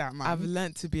 yeah. Hate that, man. I've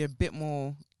learned to be a bit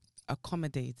more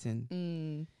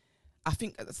accommodating. I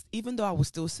think even though I will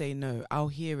still say no, I'll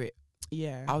hear it.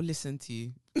 Yeah. I'll listen to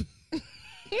you.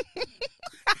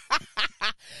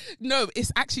 No,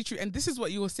 it's actually true. And this is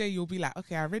what you will say. You'll be like,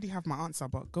 okay, I already have my answer,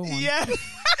 but go on. Yeah.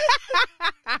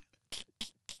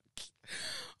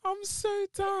 I'm so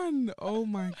done. Oh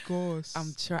my gosh.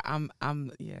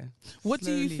 Yeah. What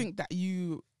do you think that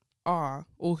you are,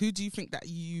 or who do you think that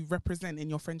you represent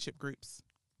in your friendship groups?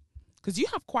 Because you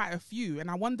have quite a few, and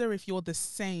I wonder if you're the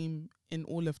same in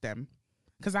all of them.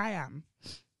 Because I am.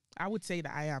 I would say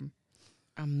that I am.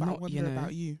 I'm but not, I wonder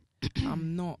about you.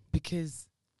 I'm not, because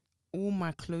all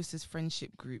my closest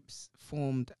friendship groups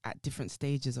formed at different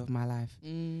stages of my life.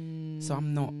 So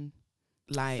I'm not,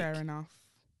 like... Fair enough.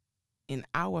 In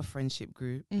our friendship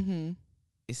group,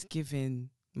 it's giving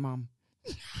mum.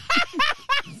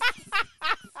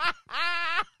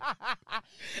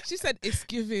 She said it's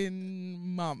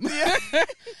giving mum. Yeah.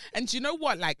 And do you know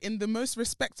what? Like, in the most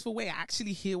respectful way, I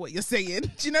actually hear what you're saying.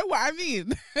 Do you know what I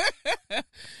mean?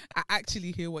 I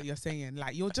actually hear what you're saying.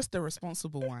 Like, you're just the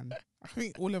responsible one. I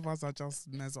think all of us are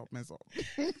just mess up.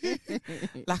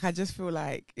 Like, I just feel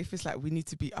like if it's like we need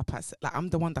to be up at, like, I'm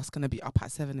the one that's going to be up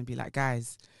at 7 and be like,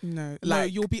 guys. No,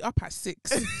 you'll be up at 6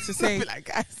 to say, like,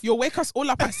 guys. You'll wake us all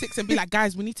up at 6 and be like,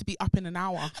 guys, we need to be up in an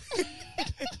hour.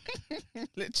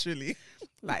 Literally.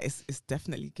 Like, it's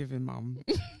definitely giving mum.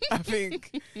 I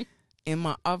think in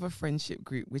my other friendship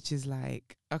group, which is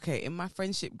like, okay, in my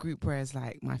friendship group where it's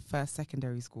like my first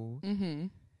secondary school,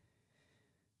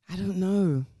 I don't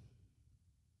know.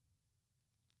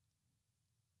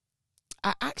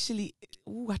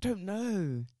 I don't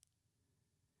know.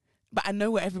 But I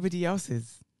know where everybody else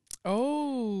is.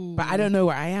 Oh. But I don't know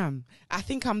where I am. I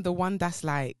think I'm the one that's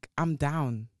like, I'm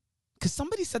down. Because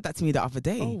somebody said that to me the other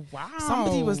day. Oh, wow.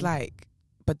 Somebody was like,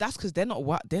 but that's because they're not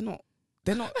like, do you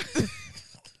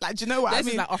know what I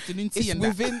mean? Like afternoon tea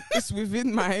it's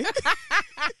within my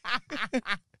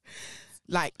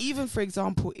like, even for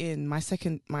example, in my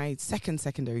second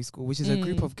secondary school, which is a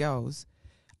group of girls,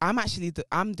 I'm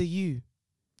the you.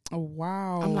 Oh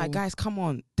wow. I'm like, guys, come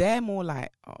on. They're more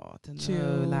like, oh, I don't chill,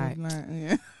 know, like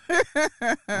yeah.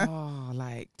 oh,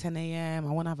 like 10 a.m.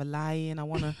 I want to have a lie-in. I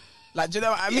want to, like, do you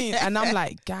know what I mean? And I'm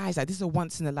like, guys, like, this is a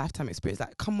once in a lifetime experience.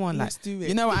 Like, come on, let's like, do it.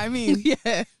 You know what I mean?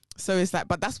 Yeah. So it's like,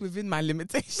 but that's within my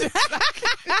limitations.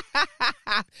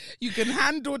 You can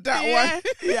handle that one.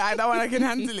 Yeah, that one I can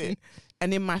handle it.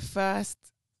 And in my first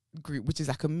group, which is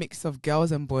like a mix of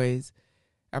girls and boys,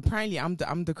 apparently I'm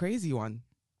the crazy one.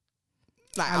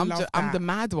 Like, I'm the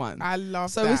mad one. I love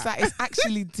so that. So it's like, it's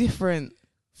actually different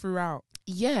throughout.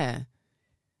 Yeah.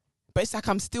 But it's like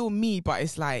I'm still me, but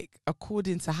it's like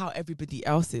according to how everybody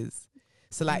else is.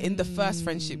 So like in the first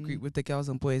friendship group with the girls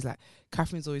and boys, like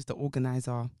Catherine's always the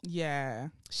organizer. Yeah.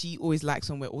 She always likes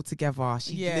when we're all together.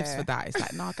 She lives for that. It's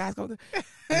like, nah, guys, go.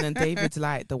 And then David's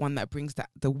like the one that brings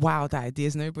the wild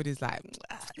ideas. Nobody's like,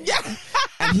 yeah.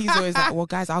 And And he's always like, well,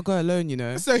 guys, I'll go alone, you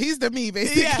know. So he's the me,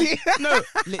 basically. Yeah. No,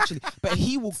 literally. But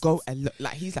he will go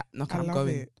like he's like, no, I'm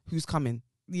going. It. Who's coming?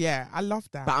 Yeah, I love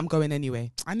that. But I'm going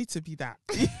anyway. I need to be that.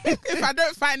 If I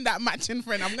don't find that matching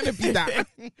friend, I'm gonna be that.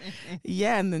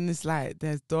 Yeah, and then it's like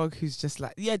there's Dog who's just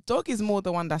like, yeah, Dog is more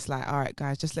the one that's like, all right,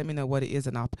 guys, just let me know what it is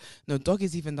and up. No, Dog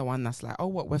is even the one that's like, oh,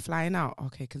 what, we're flying out?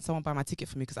 Okay, can someone buy my ticket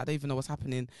for me because I don't even know what's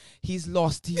happening. He's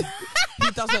lost. He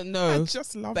doesn't know. I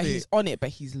just love but it. He's on it, but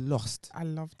he's lost. I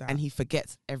love that, and he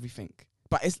forgets everything.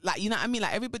 But it's like, you know what I mean?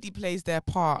 Like everybody plays their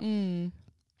part. So me,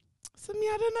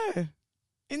 I don't know.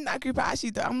 In that group,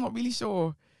 I'm not really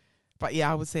sure. But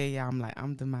yeah, I would say, yeah,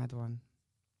 I'm the mad one.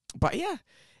 But yeah,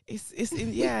 it's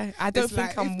yeah. I don't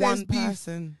think I'm one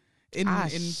person. In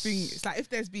thing, it's like if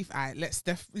there's beef, let's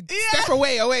step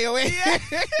away. Yeah.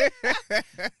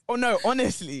 Oh no,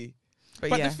 honestly.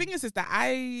 But the thing is that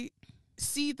I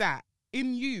see that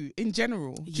in you in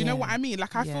general. Do you know what I mean?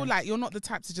 Like I feel like you're not the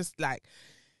type to just like,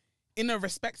 in a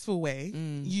respectful way,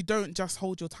 you don't just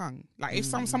hold your tongue. Like if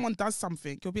someone does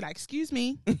something, you'll be like, "Excuse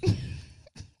me."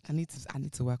 I need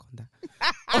to work on that.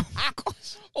 Oh my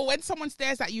gosh. Or when someone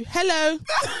stares at you, "Hello."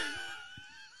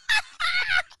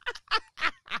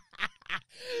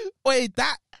 Wait,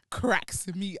 that cracks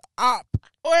me up.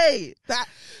 Wait, that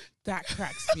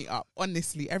cracks me up.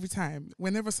 Honestly, every time,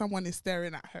 whenever someone is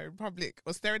staring at her in public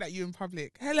or staring at you in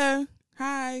public, "Hello.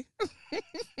 Hi."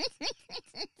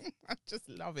 I just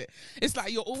love it. It's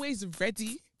like you're always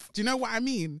ready. Do you know what I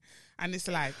mean? And it's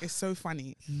like, it's so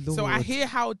funny. Lord. So I hear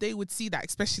how they would see that,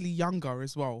 especially younger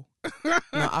as well. No,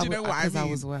 do you know what I mean? I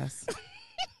was worse.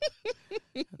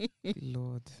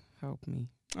 Lord, help me.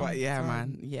 But yeah,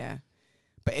 man. Yeah.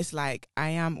 But it's like, I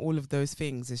am all of those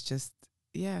things. It's just,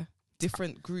 yeah.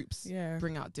 Different groups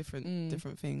bring out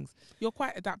different things. You're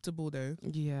quite adaptable though.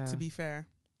 Yeah. To be fair.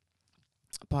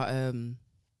 But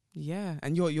yeah,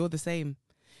 and you're the same.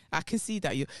 I can see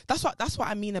that that's what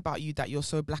I mean about you, that you're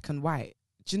so black and white.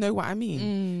 Do you know what I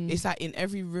mean? It's like in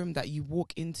every room that you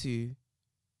walk into,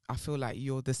 I feel like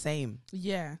you're the same.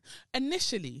 Yeah.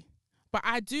 Initially. But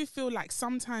I do feel like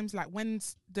sometimes, like when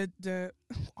the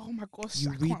oh my gosh,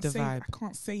 I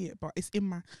can't say it, but it's in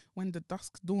my when the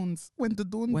dusk dawns, when the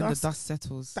dust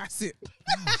settles. That's it.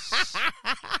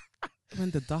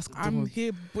 When the dusk dawns. I'm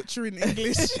here butchering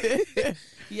English.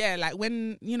 Yeah, like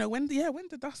when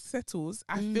the dust settles,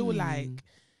 I feel like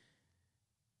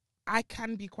I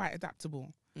can be quite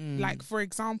adaptable. Like for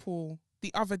example,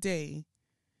 the other day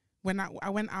when I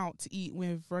went out to eat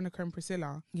with Veronica and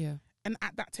Priscilla. Yeah. And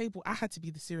at that table, I had to be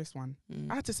the serious one.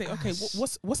 I had to say, okay,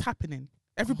 what's happening?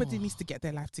 Everybody needs to get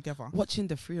their life together. Watching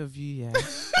the three of you, yeah.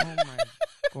 Oh my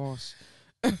gosh.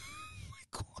 Oh my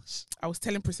gosh. I was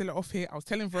telling Priscilla off here. I was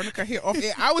telling Veronica here off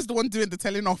here. I was the one doing the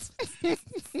telling off.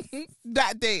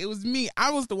 That day, it was me.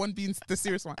 I was the one being the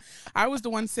serious one. I was the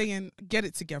one saying, get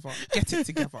it together. Get it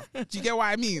together. Do you get what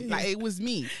I mean? Like, it was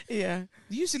me. Yeah.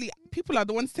 Usually, people are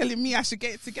the ones telling me I should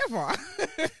get it together.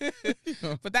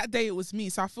 But that day, it was me.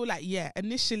 So I feel like,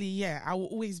 initially, I will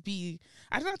always be...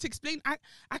 I don't know how to explain. I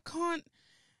can't...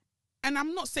 And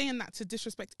I'm not saying that to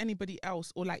disrespect anybody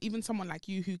else, or like even someone like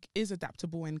you who is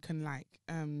adaptable and can like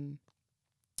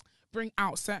bring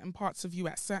out certain parts of you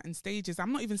at certain stages.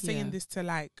 I'm not even saying this to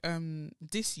like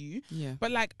diss you. Yeah.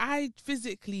 But like I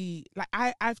physically, like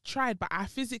I've tried, but I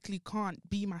physically can't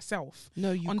be myself.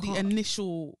 No, you can't. The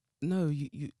initial. No,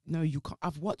 you can't.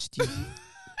 I've watched you.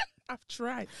 I've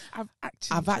tried.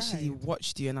 I've actually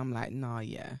watched you, and I'm like, nah,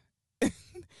 yeah.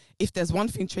 If there's one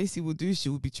thing Tracy will do, she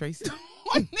will be Tracy.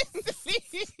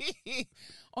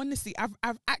 Honestly,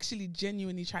 I've actually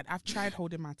genuinely tried. I've tried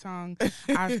holding my tongue.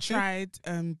 I've tried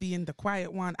being the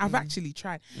quiet one. I've actually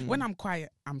tried. When I'm quiet,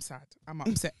 I'm sad. I'm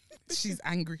upset. She's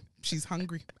angry. She's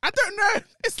hungry. I don't know.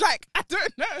 It's like, I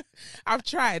don't know. I've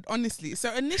tried, honestly.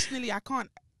 So initially, I can't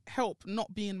help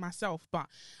not being myself. But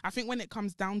I think when it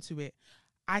comes down to it,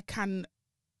 I can,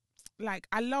 like,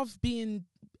 I love being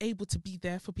able to be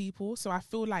there for people. So I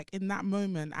feel like in that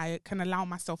moment I can allow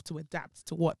myself to adapt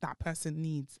to what that person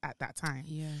needs at that time.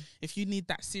 Yeah. If you need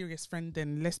that serious friend,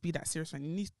 then let's be that serious friend.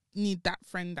 You need that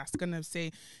friend that's gonna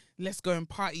say, let's go and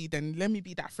party, then let me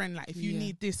be that friend. Like if you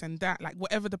need this and that, like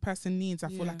whatever the person needs, I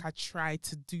feel like I try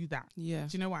to do that. Yeah. Do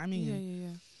you know what I mean?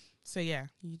 Yeah. So yeah.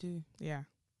 You do. Yeah.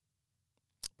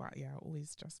 But yeah, I'll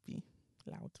always just be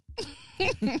loud.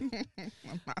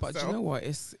 But do you know what?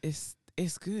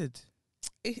 It's good.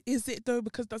 Is it though?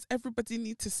 Because does everybody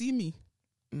need to see me?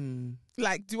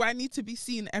 Like, do I need to be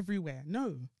seen everywhere?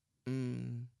 No. Do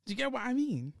you get what I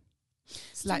mean?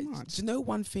 It's like, do you know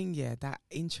one thing, that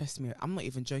interests me? I'm not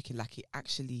even joking. Like, it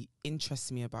actually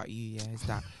interests me about you, is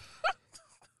that,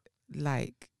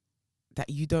 like, that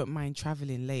you don't mind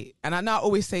traveling late. And I know I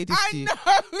always say this to you.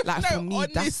 Like, for me,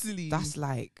 honestly. that's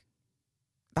like,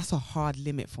 that's a hard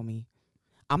limit for me.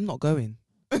 I'm not going.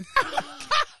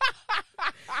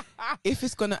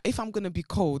 If I'm gonna be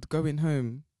cold going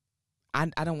home,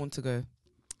 and I don't want to go.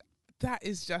 That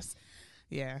is just,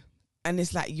 yeah. And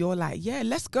it's like, you're like, yeah,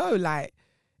 let's go. Like,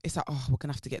 it's like, oh, we're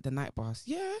gonna have to get the night bus.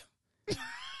 Yeah.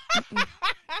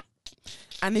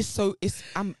 And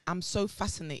I'm so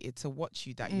fascinated to watch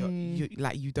you that you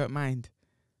like, you don't mind,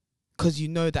 because you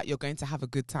know that you're going to have a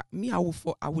good time. Me, I will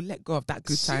let go of that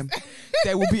good time.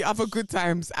 There will be other good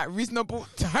times at reasonable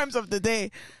times of the day.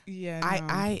 Yeah,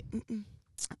 I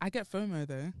get FOMO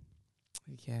though.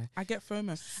 Yeah, I get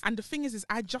FOMO, and the thing is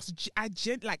I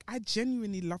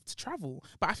genuinely love to travel,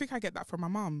 but I think I get that from my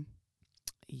mum.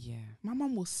 Yeah, my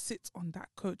mum will sit on that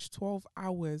coach 12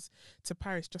 hours to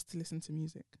Paris just to listen to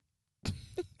music.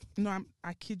 No,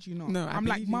 I kid you not. No, I'm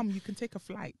like, Mum, you can take a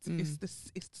flight. It's the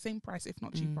same price, if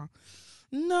not cheaper.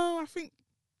 No, I think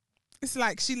it's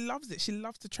like she loves it. She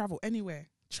loves to travel anywhere.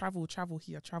 Travel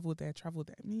here, travel there, travel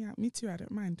there. Me too. I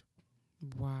don't mind.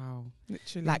 Wow,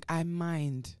 literally. Like, I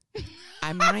mind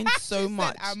so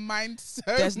much. I mind so.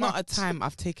 There's much. not a time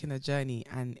I've taken a journey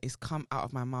and it's come out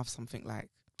of my mouth something like,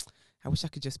 I wish I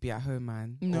could just be at home,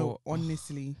 man. No,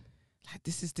 honestly. Like,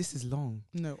 this is long.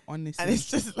 No, honestly. And it's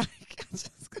just like,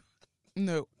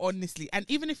 no, honestly. And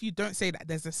even if you don't say that,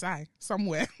 there's a sigh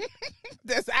somewhere.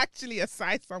 There's actually a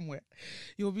sigh somewhere.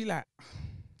 You'll be like,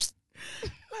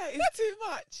 it's too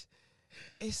much.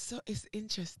 It's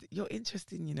interesting. You're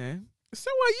interesting, you know. So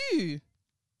are you.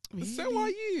 Really? So are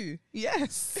you.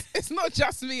 Yes. It's not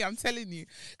just me, I'm telling you.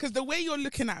 Because the way you're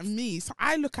looking at me, so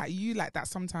I look at you like that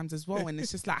sometimes as well. And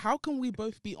it's just like, how can we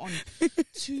both be on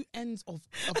two ends of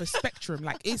a spectrum?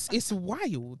 Like, it's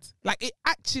wild. Like, it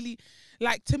actually,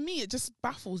 like, to me, it just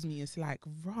baffles me. It's like,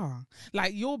 rah.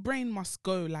 Like, your brain must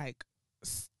go like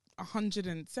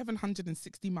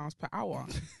 760 miles per hour.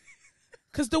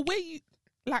 Because the way you,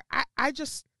 like, I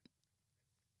just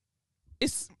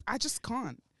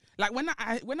can't. Like, when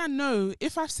I know,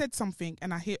 if I've said something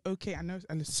and I hear, okay, I know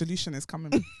a solution is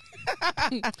coming.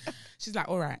 She's like,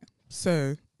 all right,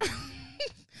 so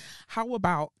how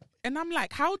about, and I'm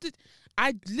like,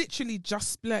 I literally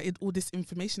just splurted all this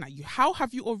information at you. How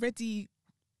have you already,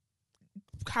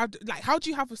 how do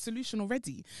you have a solution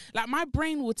already? Like, my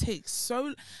brain will take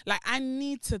like, I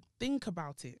need to think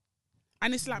about it.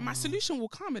 And it's like, my solution will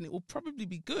come and it will probably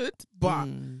be good, but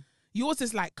yours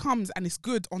is like, comes and it's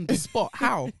good on the spot.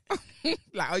 How?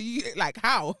 Like, are you like,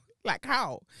 how? Like,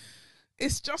 how?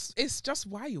 It's just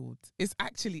wild. It's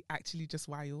actually just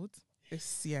wild.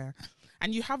 It's, yeah.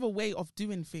 And you have a way of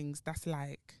doing things that's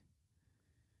like,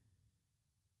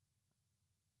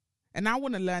 and I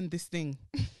want to learn this thing.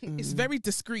 It's very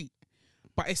discreet,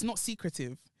 but it's not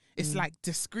secretive. It's like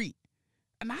discreet.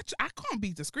 And I can't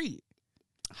be discreet.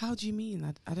 How do you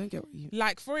mean? I don't get what you...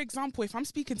 Like, for example, if I'm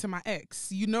speaking to my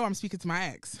ex, you know I'm speaking to my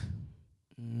ex.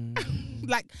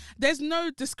 Like, there's no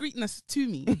discreetness to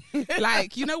me.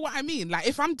 Like, you know what I mean? Like,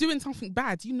 if I'm doing something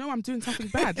bad, you know I'm doing something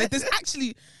bad. Like, there's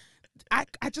actually... I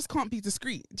just can't be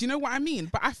discreet. Do you know what I mean?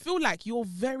 But I feel like you're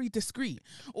very discreet.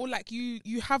 Or, like,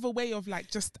 you have a way of,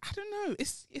 like, just... I don't know.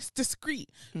 It's discreet.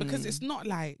 Because it's not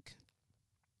like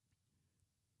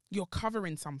you're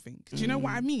covering something. Do you know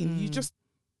what I mean? You just...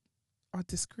 are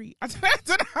discreet. I don't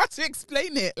know how to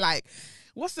explain it. Like,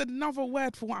 what's another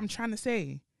word for what I'm trying to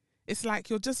say? It's like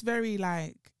you're just very,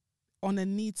 like, on a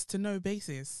needs to know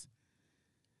basis.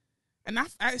 And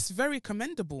it's very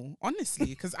commendable, honestly,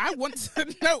 because I want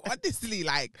to know, honestly,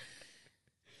 like,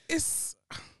 it's...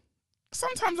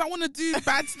 Sometimes I want to do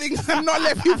bad things and not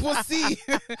let people see.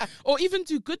 Or even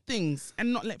do good things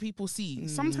and not let people see.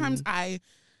 Sometimes I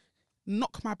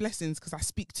knock my blessings because I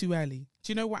speak too early.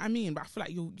 Do you know what I mean? But I feel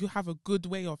like you have a good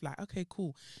way of like, okay,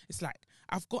 cool. It's like,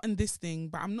 I've gotten this thing,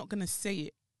 but I'm not going to say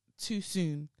it too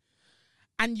soon.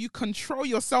 And you control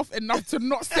yourself enough to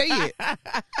not say it.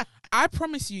 I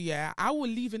promise you, yeah, I will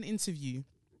leave an interview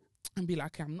and be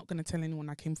like, okay, I'm not going to tell anyone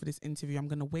I came for this interview. I'm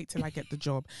going to wait till I get the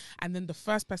job. And then the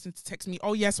first person to text me,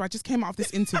 oh yeah, so I just came out of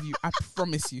this interview. I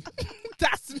promise you.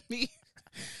 That's me.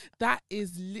 That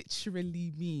is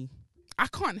literally me. I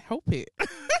can't help it.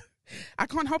 I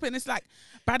can't help it. And it's like,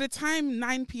 by the time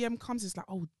 9 p.m. comes, it's like,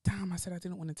 oh, damn, I said I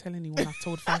didn't want to tell anyone. I've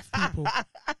told 5 people.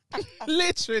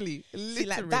 Literally. See,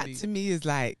 like, that to me is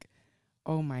like,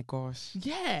 oh my gosh.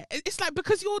 Yeah. It's like,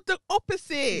 because you're the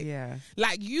opposite. Yeah.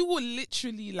 Like, you will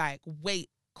literally like wait,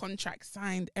 contract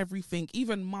signed, everything,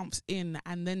 even months in,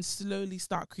 and then slowly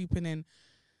start creeping in.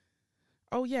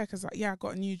 Oh yeah, because I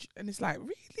got a new, and it's like,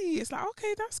 really? It's like,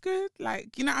 okay, that's good.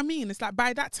 Like, you know what I mean? It's like,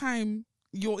 by that time,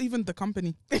 You're even the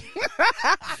company.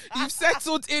 You've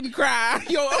settled in, cry.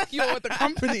 You're the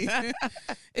company.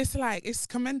 It's like, it's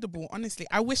commendable, honestly.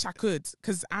 I wish I could,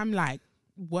 because I'm like,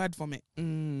 word vomit.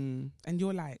 And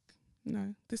you're like,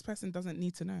 no, this person doesn't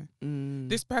need to know.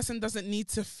 This person doesn't need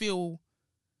to feel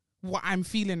what I'm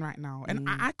feeling right now. And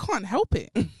I can't help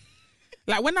it.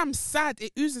 Like, when I'm sad,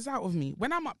 it oozes out of me.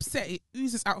 When I'm upset, it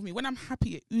oozes out of me. When I'm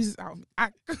happy, it oozes out of me.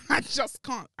 I just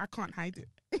can't. I can't hide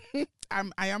it.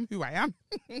 I am who I am.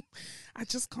 I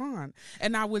just can't.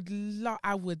 And I would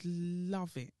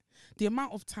love it. The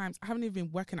amount of times, I haven't even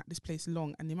been working at this place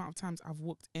long, and the amount of times I've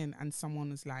walked in and someone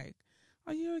was like,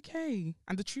 are you okay?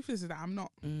 And the truth is that I'm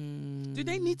not. Do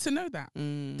they need to know that?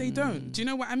 They don't. Do you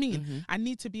know what I mean? I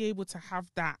need to be able to have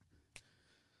that,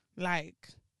 like,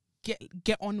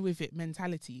 get on with it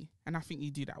mentality, and I think you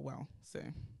do that well. So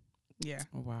yeah.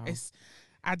 Oh, wow.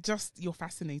 You're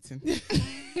fascinating.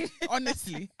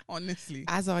 honestly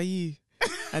As are you.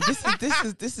 And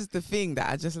this is the thing that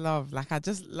I just love. Like,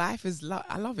 life is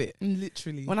I love it.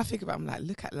 Literally, when I think about it, I'm like,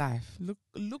 look at life. Look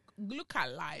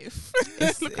at life.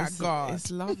 Look at God. It's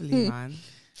lovely, man.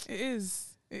 It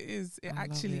is. It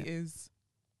actually is.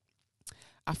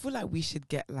 I feel like we should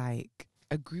get like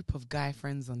a group of guy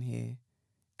friends on here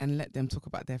and let them talk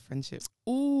about their friendships.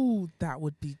 Ooh, that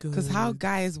would be good. Because how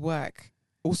guys work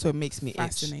also makes me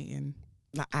fascinating.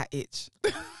 Itch. Like, I itch.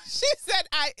 She said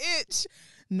I itch.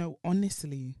 No,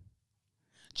 honestly.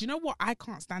 Do you know what I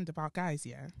can't stand about guys,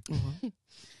 yeah?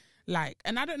 Like,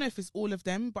 and I don't know if it's all of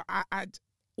them, but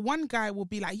one guy will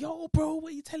be like, yo, bro,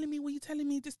 what are you telling me? What are you telling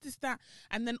me? This, that.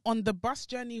 And then on the bus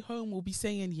journey home, we'll be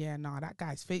saying, yeah, nah, that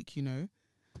guy's fake, you know?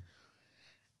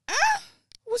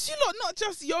 Was you not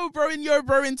just yo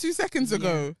broing 2 seconds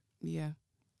ago? Yeah.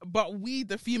 But we,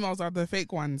 the females, are the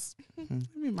fake ones. Let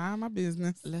me mind my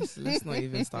business. Let's not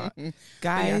even start.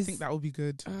 Guys, yeah, I think that would be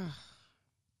good.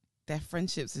 Their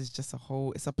friendships is just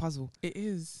it's a puzzle. It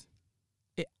is.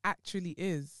 It actually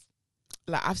is.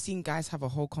 Like, I've seen guys have a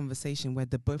whole conversation where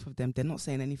the both of them, they're not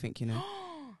saying anything, you know?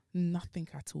 Nothing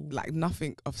at all. Like,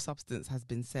 nothing of substance has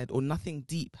been said, or nothing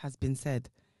deep has been said.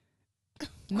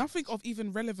 Nothing of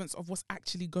even relevance of what's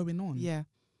actually going on. Yeah.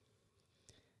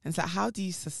 And it's like, how do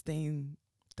you sustain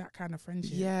that kind of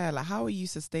friendship? Yeah, like, how are you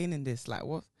sustaining this? Like,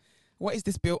 what is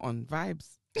this built on?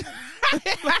 Vibes? It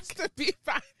has to be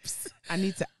vibes. I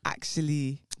need to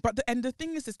actually... But the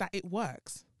thing is that it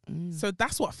works. So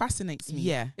that's what fascinates me.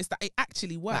 Yeah. It's that it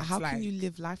actually works. Like, how can you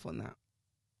live life on that?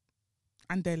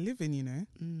 And they're living, you know?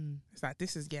 It's like,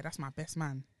 that's my best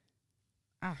man.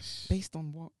 Ash. Based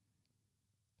on what?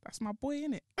 That's my boy,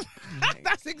 innit?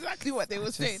 That's exactly what they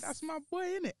were saying. That's my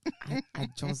boy, innit? I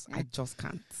just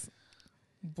can't.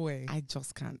 Boy. I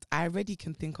just can't. I already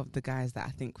can think of the guys that I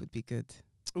think would be good.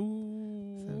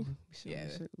 Ooh. So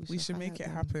we should make it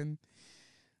happen.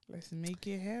 Let's make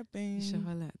it happen. We should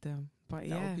let them. But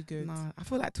that would be good. Nah, I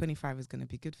feel like 25 is going to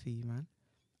be good for you, man.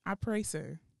 I pray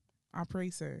so. I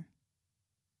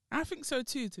think so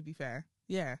too, to be fair.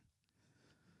 Yeah.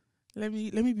 Let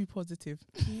me be positive.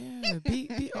 Yeah,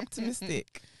 be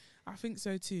optimistic. I think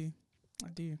so too. I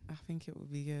do. I think it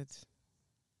would be good.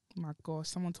 My gosh,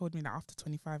 someone told me that after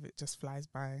 25 it just flies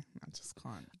by. I just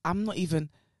can't. I'm not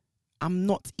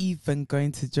even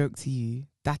going to joke to you.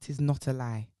 That is not a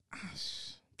lie. Ash.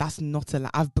 That's not a lie.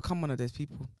 I've become one of those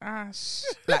people. Ash.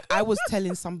 Like, I was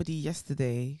telling somebody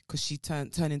yesterday, because she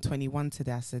turning 21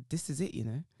 today, I said, this is it, you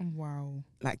know? Wow.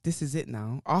 Like, this is it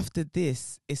now. After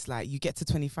this, it's like you get to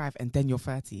 25 and then you're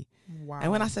 30. Wow.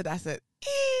 And when I said, I've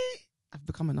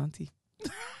become an auntie.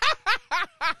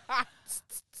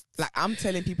 Like, I'm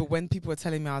telling people, when people were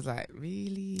telling me, I was like,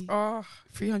 really?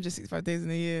 365 days in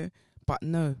a year? But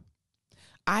no.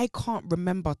 I can't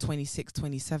remember 26,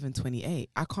 27, 28.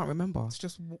 I can't remember. It's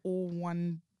just all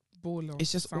one ball.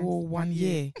 It's just all one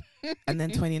year. And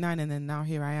then 29, and then now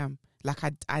here I am. Like,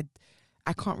 I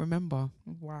can't remember.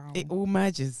 Wow. It all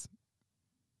merges.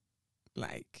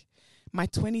 Like, my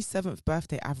 27th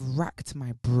birthday, I've racked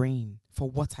my brain for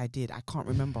what I did. I can't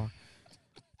remember.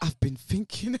 I've been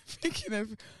thinking.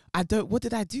 What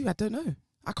did I do? I don't know.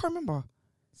 I can't remember.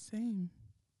 Same.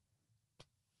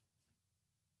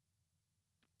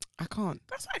 I can't.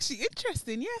 That's actually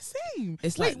interesting. Yeah, same.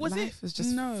 It's like life has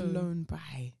just flown by.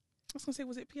 I was going to say,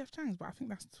 was it PF Chang's? But I think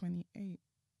that's 28.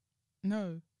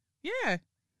 No. Yeah.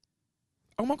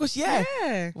 Oh my gosh, yeah.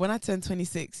 Yeah. When I turned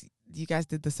 26, you guys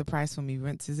did the surprise for me. We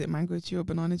went to, is it Mango Tree or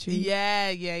Banana Tree? Yeah.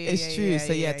 It's true.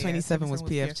 So 27 was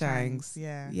PF Chang's.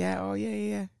 Yeah. Yeah. Oh,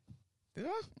 yeah.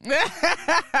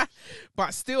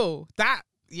 But still, that,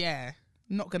 yeah.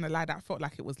 Not gonna lie, that felt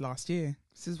like it was last year.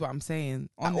 This is what I'm saying.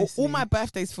 Honestly. All my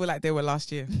birthdays feel like they were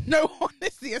last year. No,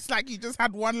 honestly, it's like you just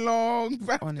had one long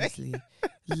birthday. Honestly,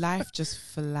 life just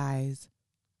flies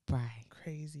by.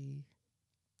 Crazy.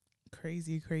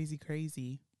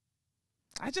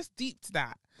 I just deeped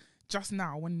that just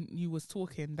now when you was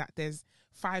talking that there's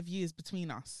 5 years between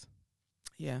us.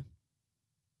 Yeah.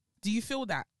 Do you feel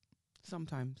that?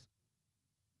 Sometimes.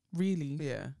 Really?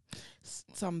 Yeah.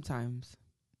 Sometimes.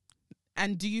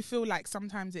 And do you feel like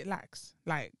sometimes it lacks?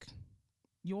 Like,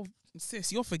 you're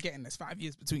forgetting there's 5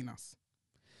 years between us.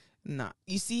 Nah.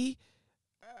 You see,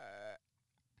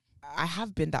 I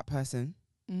have been that person.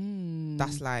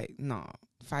 That's like, nah,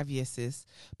 5 years, sis.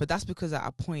 But that's because at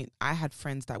a point, I had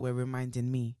friends that were reminding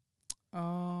me.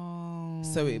 Oh.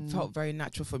 So it felt very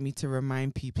natural for me to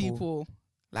remind people.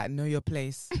 Like, know your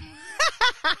place.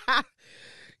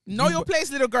 Know your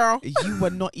place, little girl. You were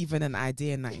not even an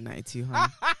idea in 1992, huh?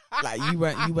 Like, you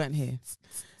weren't here.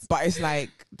 But it's like,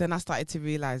 then I started to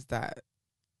realize that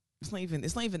it's not even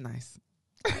nice.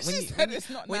 Like, when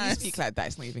you speak like that,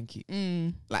 it's not even cute.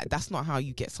 Like, that's not how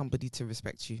you get somebody to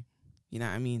respect you. You know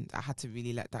what I mean? I had to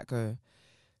really let that go.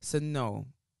 So no,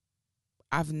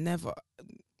 I've never,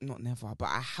 but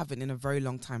I haven't in a very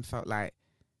long time felt like,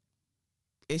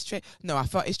 is Tracy? No, I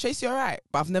felt, is Tracy alright?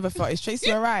 But I've never felt, is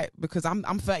Tracy alright? Because I'm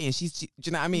 30 and do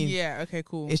you know what I mean? Yeah, okay,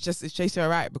 cool. It's just, is Tracy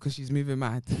alright? Because she's moving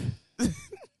mad.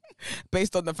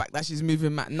 Based on the fact that she's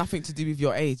moving mad, nothing to do with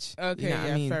your age. Okay, you know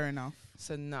what I mean? Fair enough.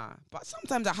 So nah, but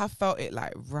sometimes I have felt it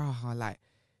like, like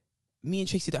me and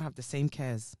Tracy don't have the same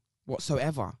cares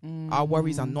whatsoever. Our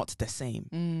worries are not the same.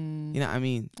 You know what I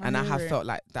mean? And I have felt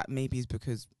like that maybe is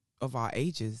because of our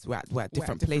ages. We're at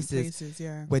different places.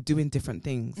 Yeah. We're doing different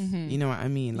things. You know what I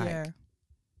mean? Like, yeah.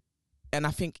 And I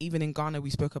think even in Ghana,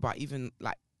 we spoke about even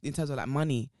like in terms of like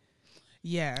money.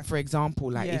 Yeah. For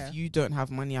example, like if you don't have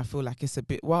money, I feel like it's a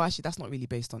bit, well, actually that's not really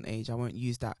based on age. I won't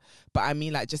use that. But I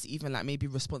mean like just even like maybe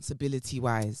responsibility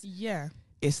wise. Yeah.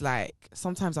 It's like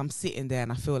sometimes I'm sitting there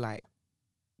and I feel like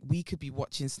we could be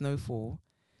watching Snowfall,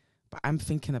 but I'm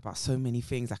thinking about so many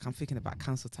things. Like I'm thinking about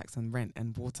council tax and rent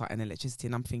and water and electricity.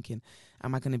 And I'm thinking,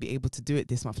 am I going to be able to do it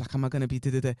this month? Like, am I going to be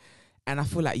da-da-da? And I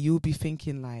feel like you'll be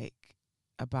thinking like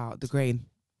about the grain.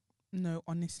 No,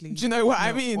 honestly. Do you know what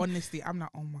I mean? Honestly, I'm like,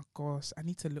 oh my gosh, I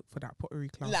need to look for that pottery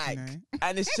class. Like, you know?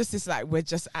 And it's like, we're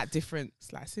just at different.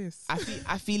 It's like, sis.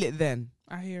 I feel it then.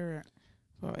 I hear it.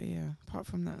 But yeah, apart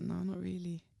from that, no, not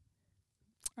really.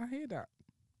 I hear that.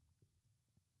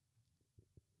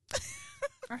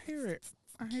 I hear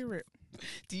it.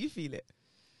 Do you feel it?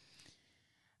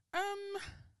 I'm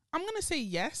gonna say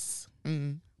yes.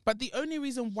 But the only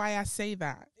reason why I say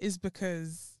that is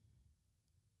because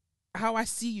how I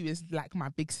see you is like my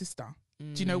big sister.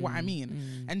 Do you know what I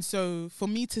mean? And so for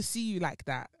me to see you like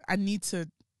that, I need to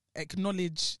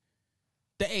acknowledge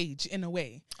the age in a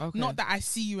way. Okay. Not that I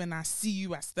see you and I see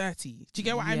you as 30. Do you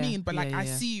get what I mean? But like I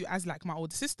see you as like my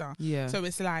older sister. Yeah. So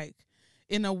it's like,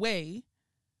 in a way,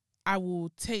 I will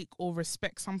take or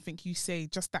respect something you say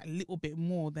just that little bit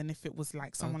more than if it was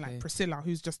like someone like Priscilla,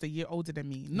 who's just a year older than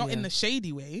me. Not in the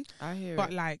shady way, I hear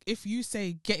but like if you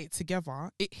say get it together,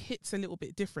 it hits a little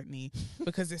bit differently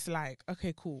because it's like,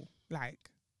 okay, cool. Like,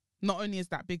 not only is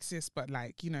that big sis, but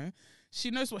like, you know,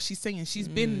 she knows what she's saying. She's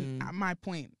been at my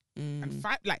point. And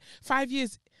 5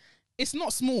 years, it's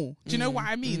not small. Do you know what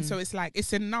I mean? So it's like,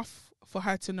 it's enough for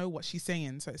her to know what she's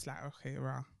saying. So it's like, okay,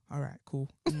 rah. All right, cool.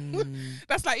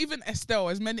 That's like even Estelle,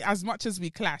 as much as we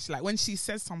clash, like when she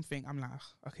says something, I'm like,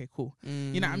 okay, cool.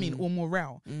 You know what I mean? Or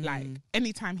Morel, like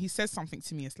anytime he says something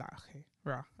to me, it's like, okay,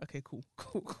 rah, okay, cool.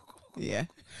 Yeah.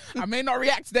 I may not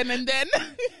react then and then,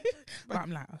 but I'm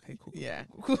like, okay, cool. Yeah.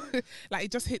 Cool. Like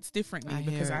it just hits differently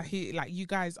because I hear like you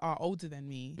guys are older than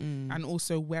me, and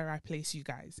also where I place you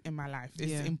guys in my life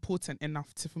is important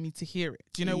enough for me to hear it.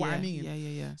 Do you know what I mean?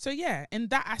 Yeah. So yeah, in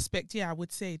that aspect, I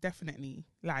would say definitely.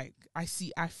 Like I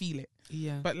feel it.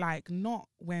 Yeah. But like not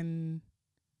when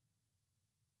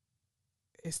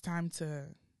it's time to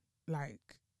like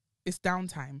it's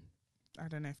downtime. I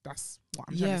don't know if that's what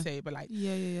I'm trying to say, but like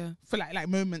for like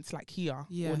moments like here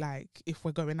or like if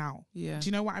we're going out. Yeah. Do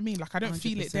you know what I mean? Like I don't 100%.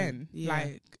 Feel it then. Yeah.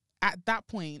 Like at that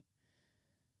point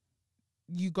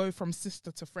you go from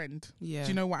sister to friend. Yeah. Do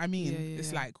you know what I mean?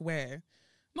 It's like where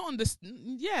not on the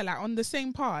like on the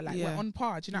same par. Like we're on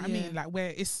par. Do you know what I mean? Like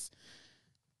where it's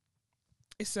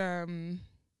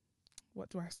what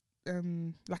do I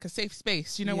like a safe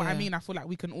space. You know what I mean? I feel like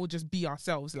we can all just be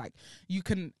ourselves. Like you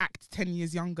can act 10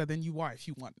 years younger than you are if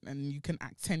you want, and you can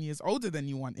act 10 years older than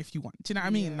you want if you want. Do you know what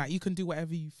I mean? Like you can do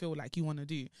whatever you feel like you want to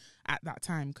do at that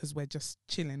time because we're just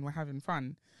chilling, we're having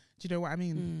fun. Do you know what I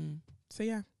mean? So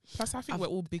yeah. Plus, I think we're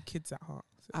all big kids at heart.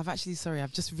 So.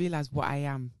 I've just realised what I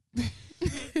am.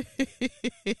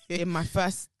 In my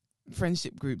first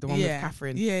friendship group, the one with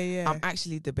Catherine. Yeah. I'm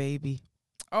actually the baby.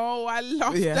 Oh, I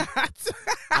love that.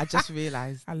 I just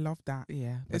realised. I love that.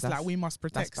 Yeah. It's like we must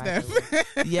protect Steph.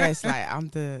 Yeah, it's like I'm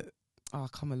the... Oh,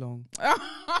 come along.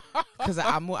 Because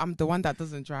I'm the one that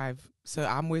doesn't drive. So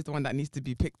I'm always the one that needs to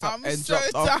be picked up and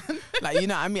dropped off. Like, you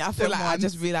know what I mean? I feel like I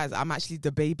just realised I'm actually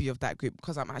the baby of that group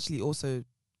because I'm actually also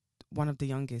one of the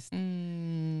youngest.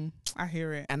 I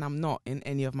hear it. And I'm not in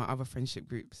any of my other friendship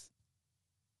groups.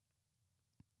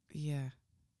 Yeah.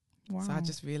 Wow. So I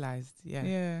just realised. Yeah.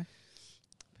 Yeah.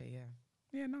 But yeah.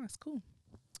 Yeah, no, it's cool.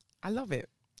 I love it.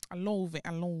 I love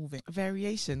it.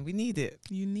 Variation. We need it.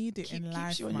 You need it in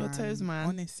life. Keeps you on your toes, man.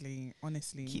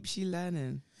 Honestly. Keeps you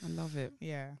learning. I love it.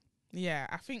 Yeah. Yeah.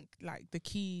 I think like the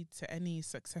key to any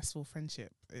successful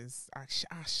friendship is I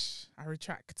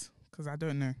retract because I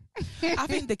don't know. I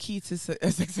think the key to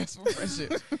a successful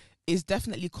friendship is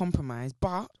definitely compromise,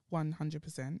 but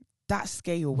 100%. That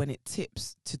scale, when it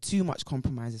tips to too much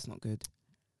compromise, it's not good.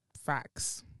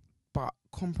 Facts. But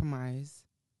compromise,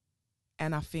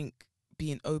 and I think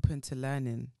being open to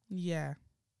learning. Yeah.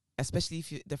 Especially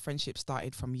if the friendship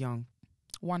started from young.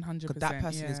 100%. Because that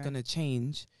person is going to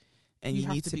change, and you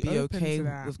need to be open okay to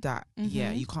that. with that.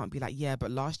 Yeah, you can't be like, yeah,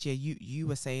 but last year you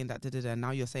were saying that, and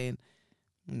now you're saying,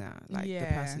 nah. Like the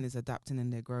person is adapting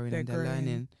and they're growing and they're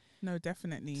learning. No,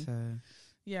 definitely. So.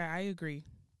 Yeah, I agree.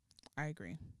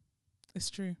 It's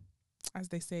true. As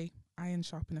they say, iron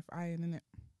sharpeneth iron, innit?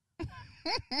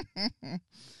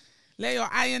 Lay your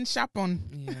iron sharpen.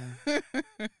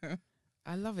 Yeah.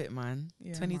 I love it, man.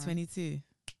 Yeah, 2022. Man.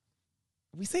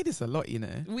 We say this a lot, you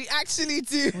know. We actually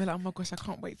do. We're like, oh my gosh, I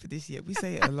can't wait for this year. We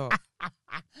say it a lot.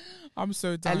 I'm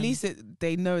so done. At least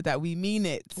they know that we mean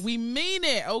it. We mean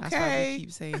it, okay? That's why we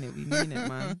keep saying it. We mean it,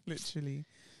 man. Literally.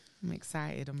 I'm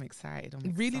excited.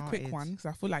 Really quick one, because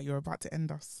I feel like you're about to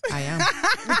end us. I am.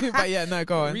 But yeah, no,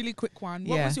 go on. Really quick one.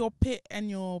 What was your pit and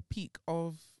your peak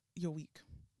of your week?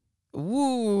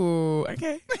 Ooh,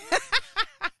 okay.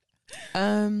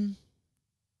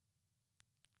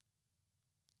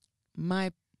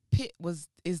 My pit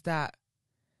is that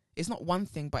it's not one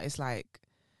thing, but it's like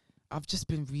I've just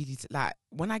been really like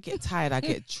when I get tired, I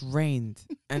get drained,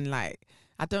 and like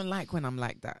I don't like when I'm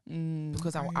like that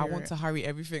because I want to hurry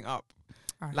everything up.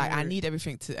 I need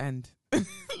everything to end,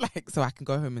 like so I can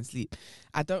go home and sleep.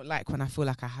 I don't like when I feel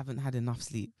like I haven't had enough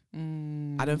sleep.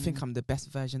 I don't think I'm the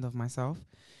best version of myself.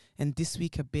 And this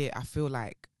week I feel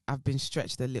like I've been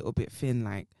stretched a little bit thin,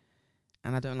 like,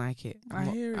 and I don't like it.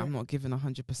 I'm not giving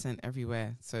 100%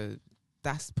 everywhere. So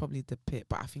that's probably the pit.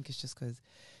 But I think it's just because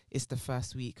it's the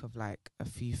first week of like a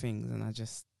few things, and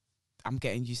I'm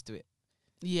getting used to it.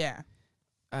 Yeah.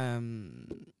 That's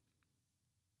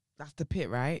the pit,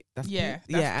 right? That's yeah. Pit.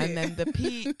 Yeah, and then the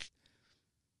peak.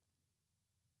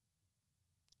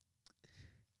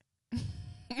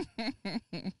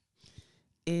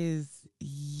 Is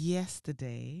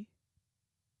yesterday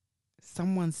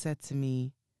someone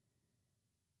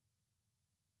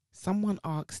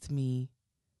asked me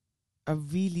a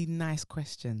really nice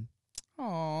question.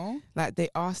 Oh, like they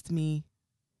asked me,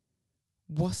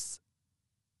 what's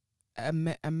a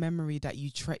memory that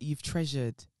you've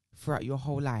treasured throughout your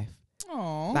whole life?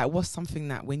 Oh, like what's something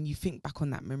that when you think back on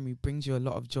that memory brings you a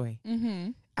lot of joy?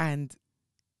 And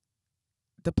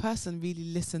the person really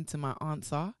listened to my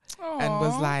answer and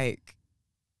was like,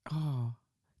 oh,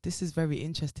 this is very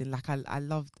interesting. Like I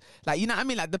loved, like, you know what I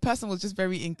mean? Like the person was just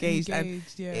very engaged and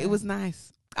it was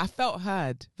nice. I felt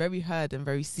very heard and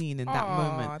very seen in that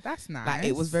moment. That's nice. Like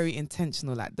it was very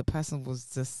intentional. Like the person was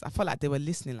just, I felt like they were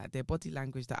listening, like their body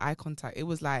language, the eye contact. It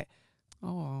was like,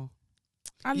 oh,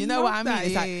 you know what I mean?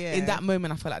 It's in that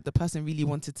moment, I felt like the person really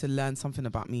wanted to learn something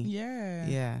about me. Yeah.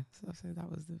 Yeah. So I said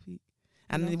that was the peak.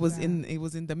 And it was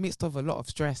in the midst of a lot of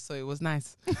stress, so it was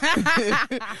nice.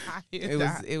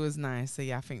 It was nice. So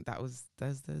yeah, I think those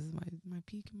my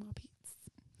peak and my peaks.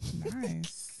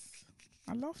 Nice.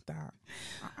 I love that.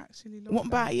 I actually love What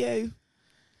about you?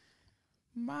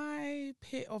 My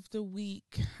pit of the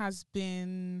week has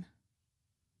been,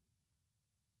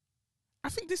 I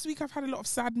think this week I've had a lot of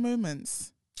sad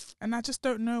moments, and I just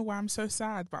don't know why I'm so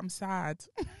sad, but I'm sad.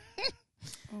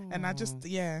 And I just,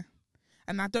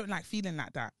 and I don't like feeling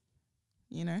like that,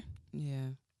 you know?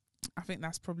 Yeah. I think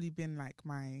that's probably been like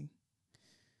my,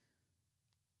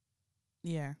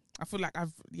 I feel like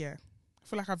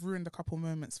I've ruined a couple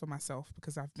moments for myself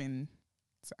because I've been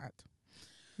sad.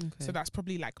 Okay. So that's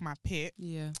probably like my pit.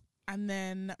 Yeah. And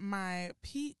then my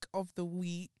peak of the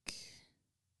week,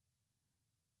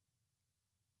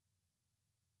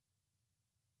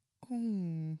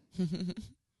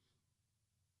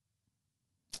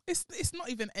 It's not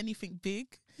even anything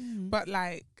big, Mm. but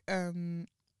like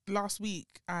last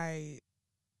week I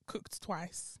cooked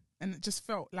twice, and it just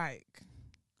felt like,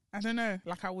 I don't know,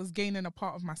 like I was gaining a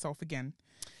part of myself again.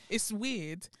 It's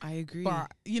weird, I agree.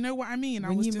 but you know what I mean.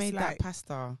 When I was you just made like, that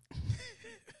pasta,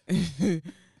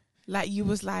 like you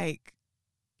was like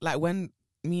when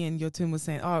me and your twin was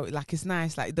saying, oh, like it's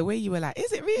nice, like the way you were like,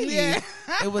 is it really? yeah.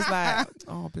 It was like,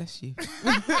 oh, bless you.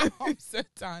 I'm so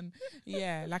done.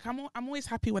 Yeah, like I'm always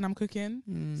happy when I'm cooking.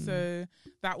 Mm. So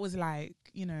that was like,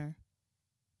 you know,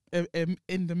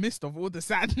 in the midst of all the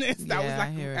sadness, that was Yeah, I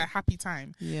like hear a it. happy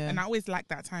time. Yeah. And I always like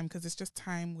that time because it's just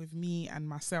time with me and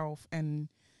myself, and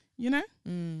you know,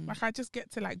 like I just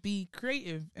get to like be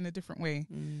creative in a different way.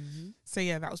 Mm-hmm. So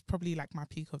yeah, that was probably like my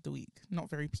peak of the week. Not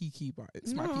very peaky, but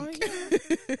it's my No, peak.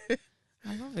 yeah.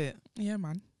 I love it. Yeah,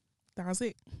 man. That was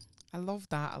it. I love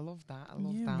that. I love that. I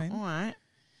love Yeah, that. man. All right.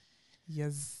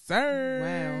 Yes, sir.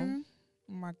 Well,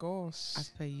 oh my gosh. as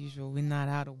per usual, we're not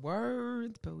out of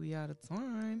words, but we out of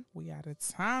time. We out of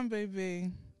time,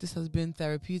 baby. This has been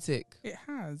therapeutic. It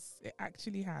has. It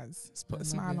actually has. It's put I a love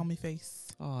smile it. on my face.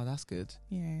 Oh, that's good.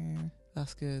 Yeah.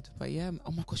 That's good. But yeah,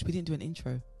 oh my gosh, we didn't do an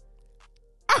intro.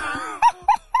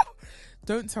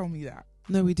 Don't tell me that.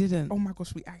 No, we didn't. Oh my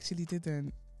gosh, we actually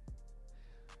didn't.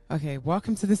 Okay,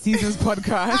 welcome to the Seasons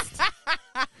Podcast.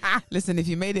 Listen, if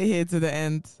you made it here to the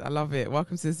end, I love it.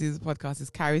 Welcome to the Seasons Podcast. It's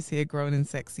Carrie's here, grown and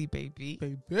sexy, baby.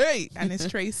 Baby. And it's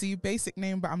Tracy. Basic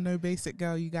name, but I'm no basic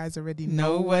girl. You guys already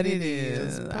know Know what it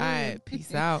is. All right,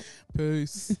 peace out.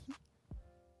 Peace.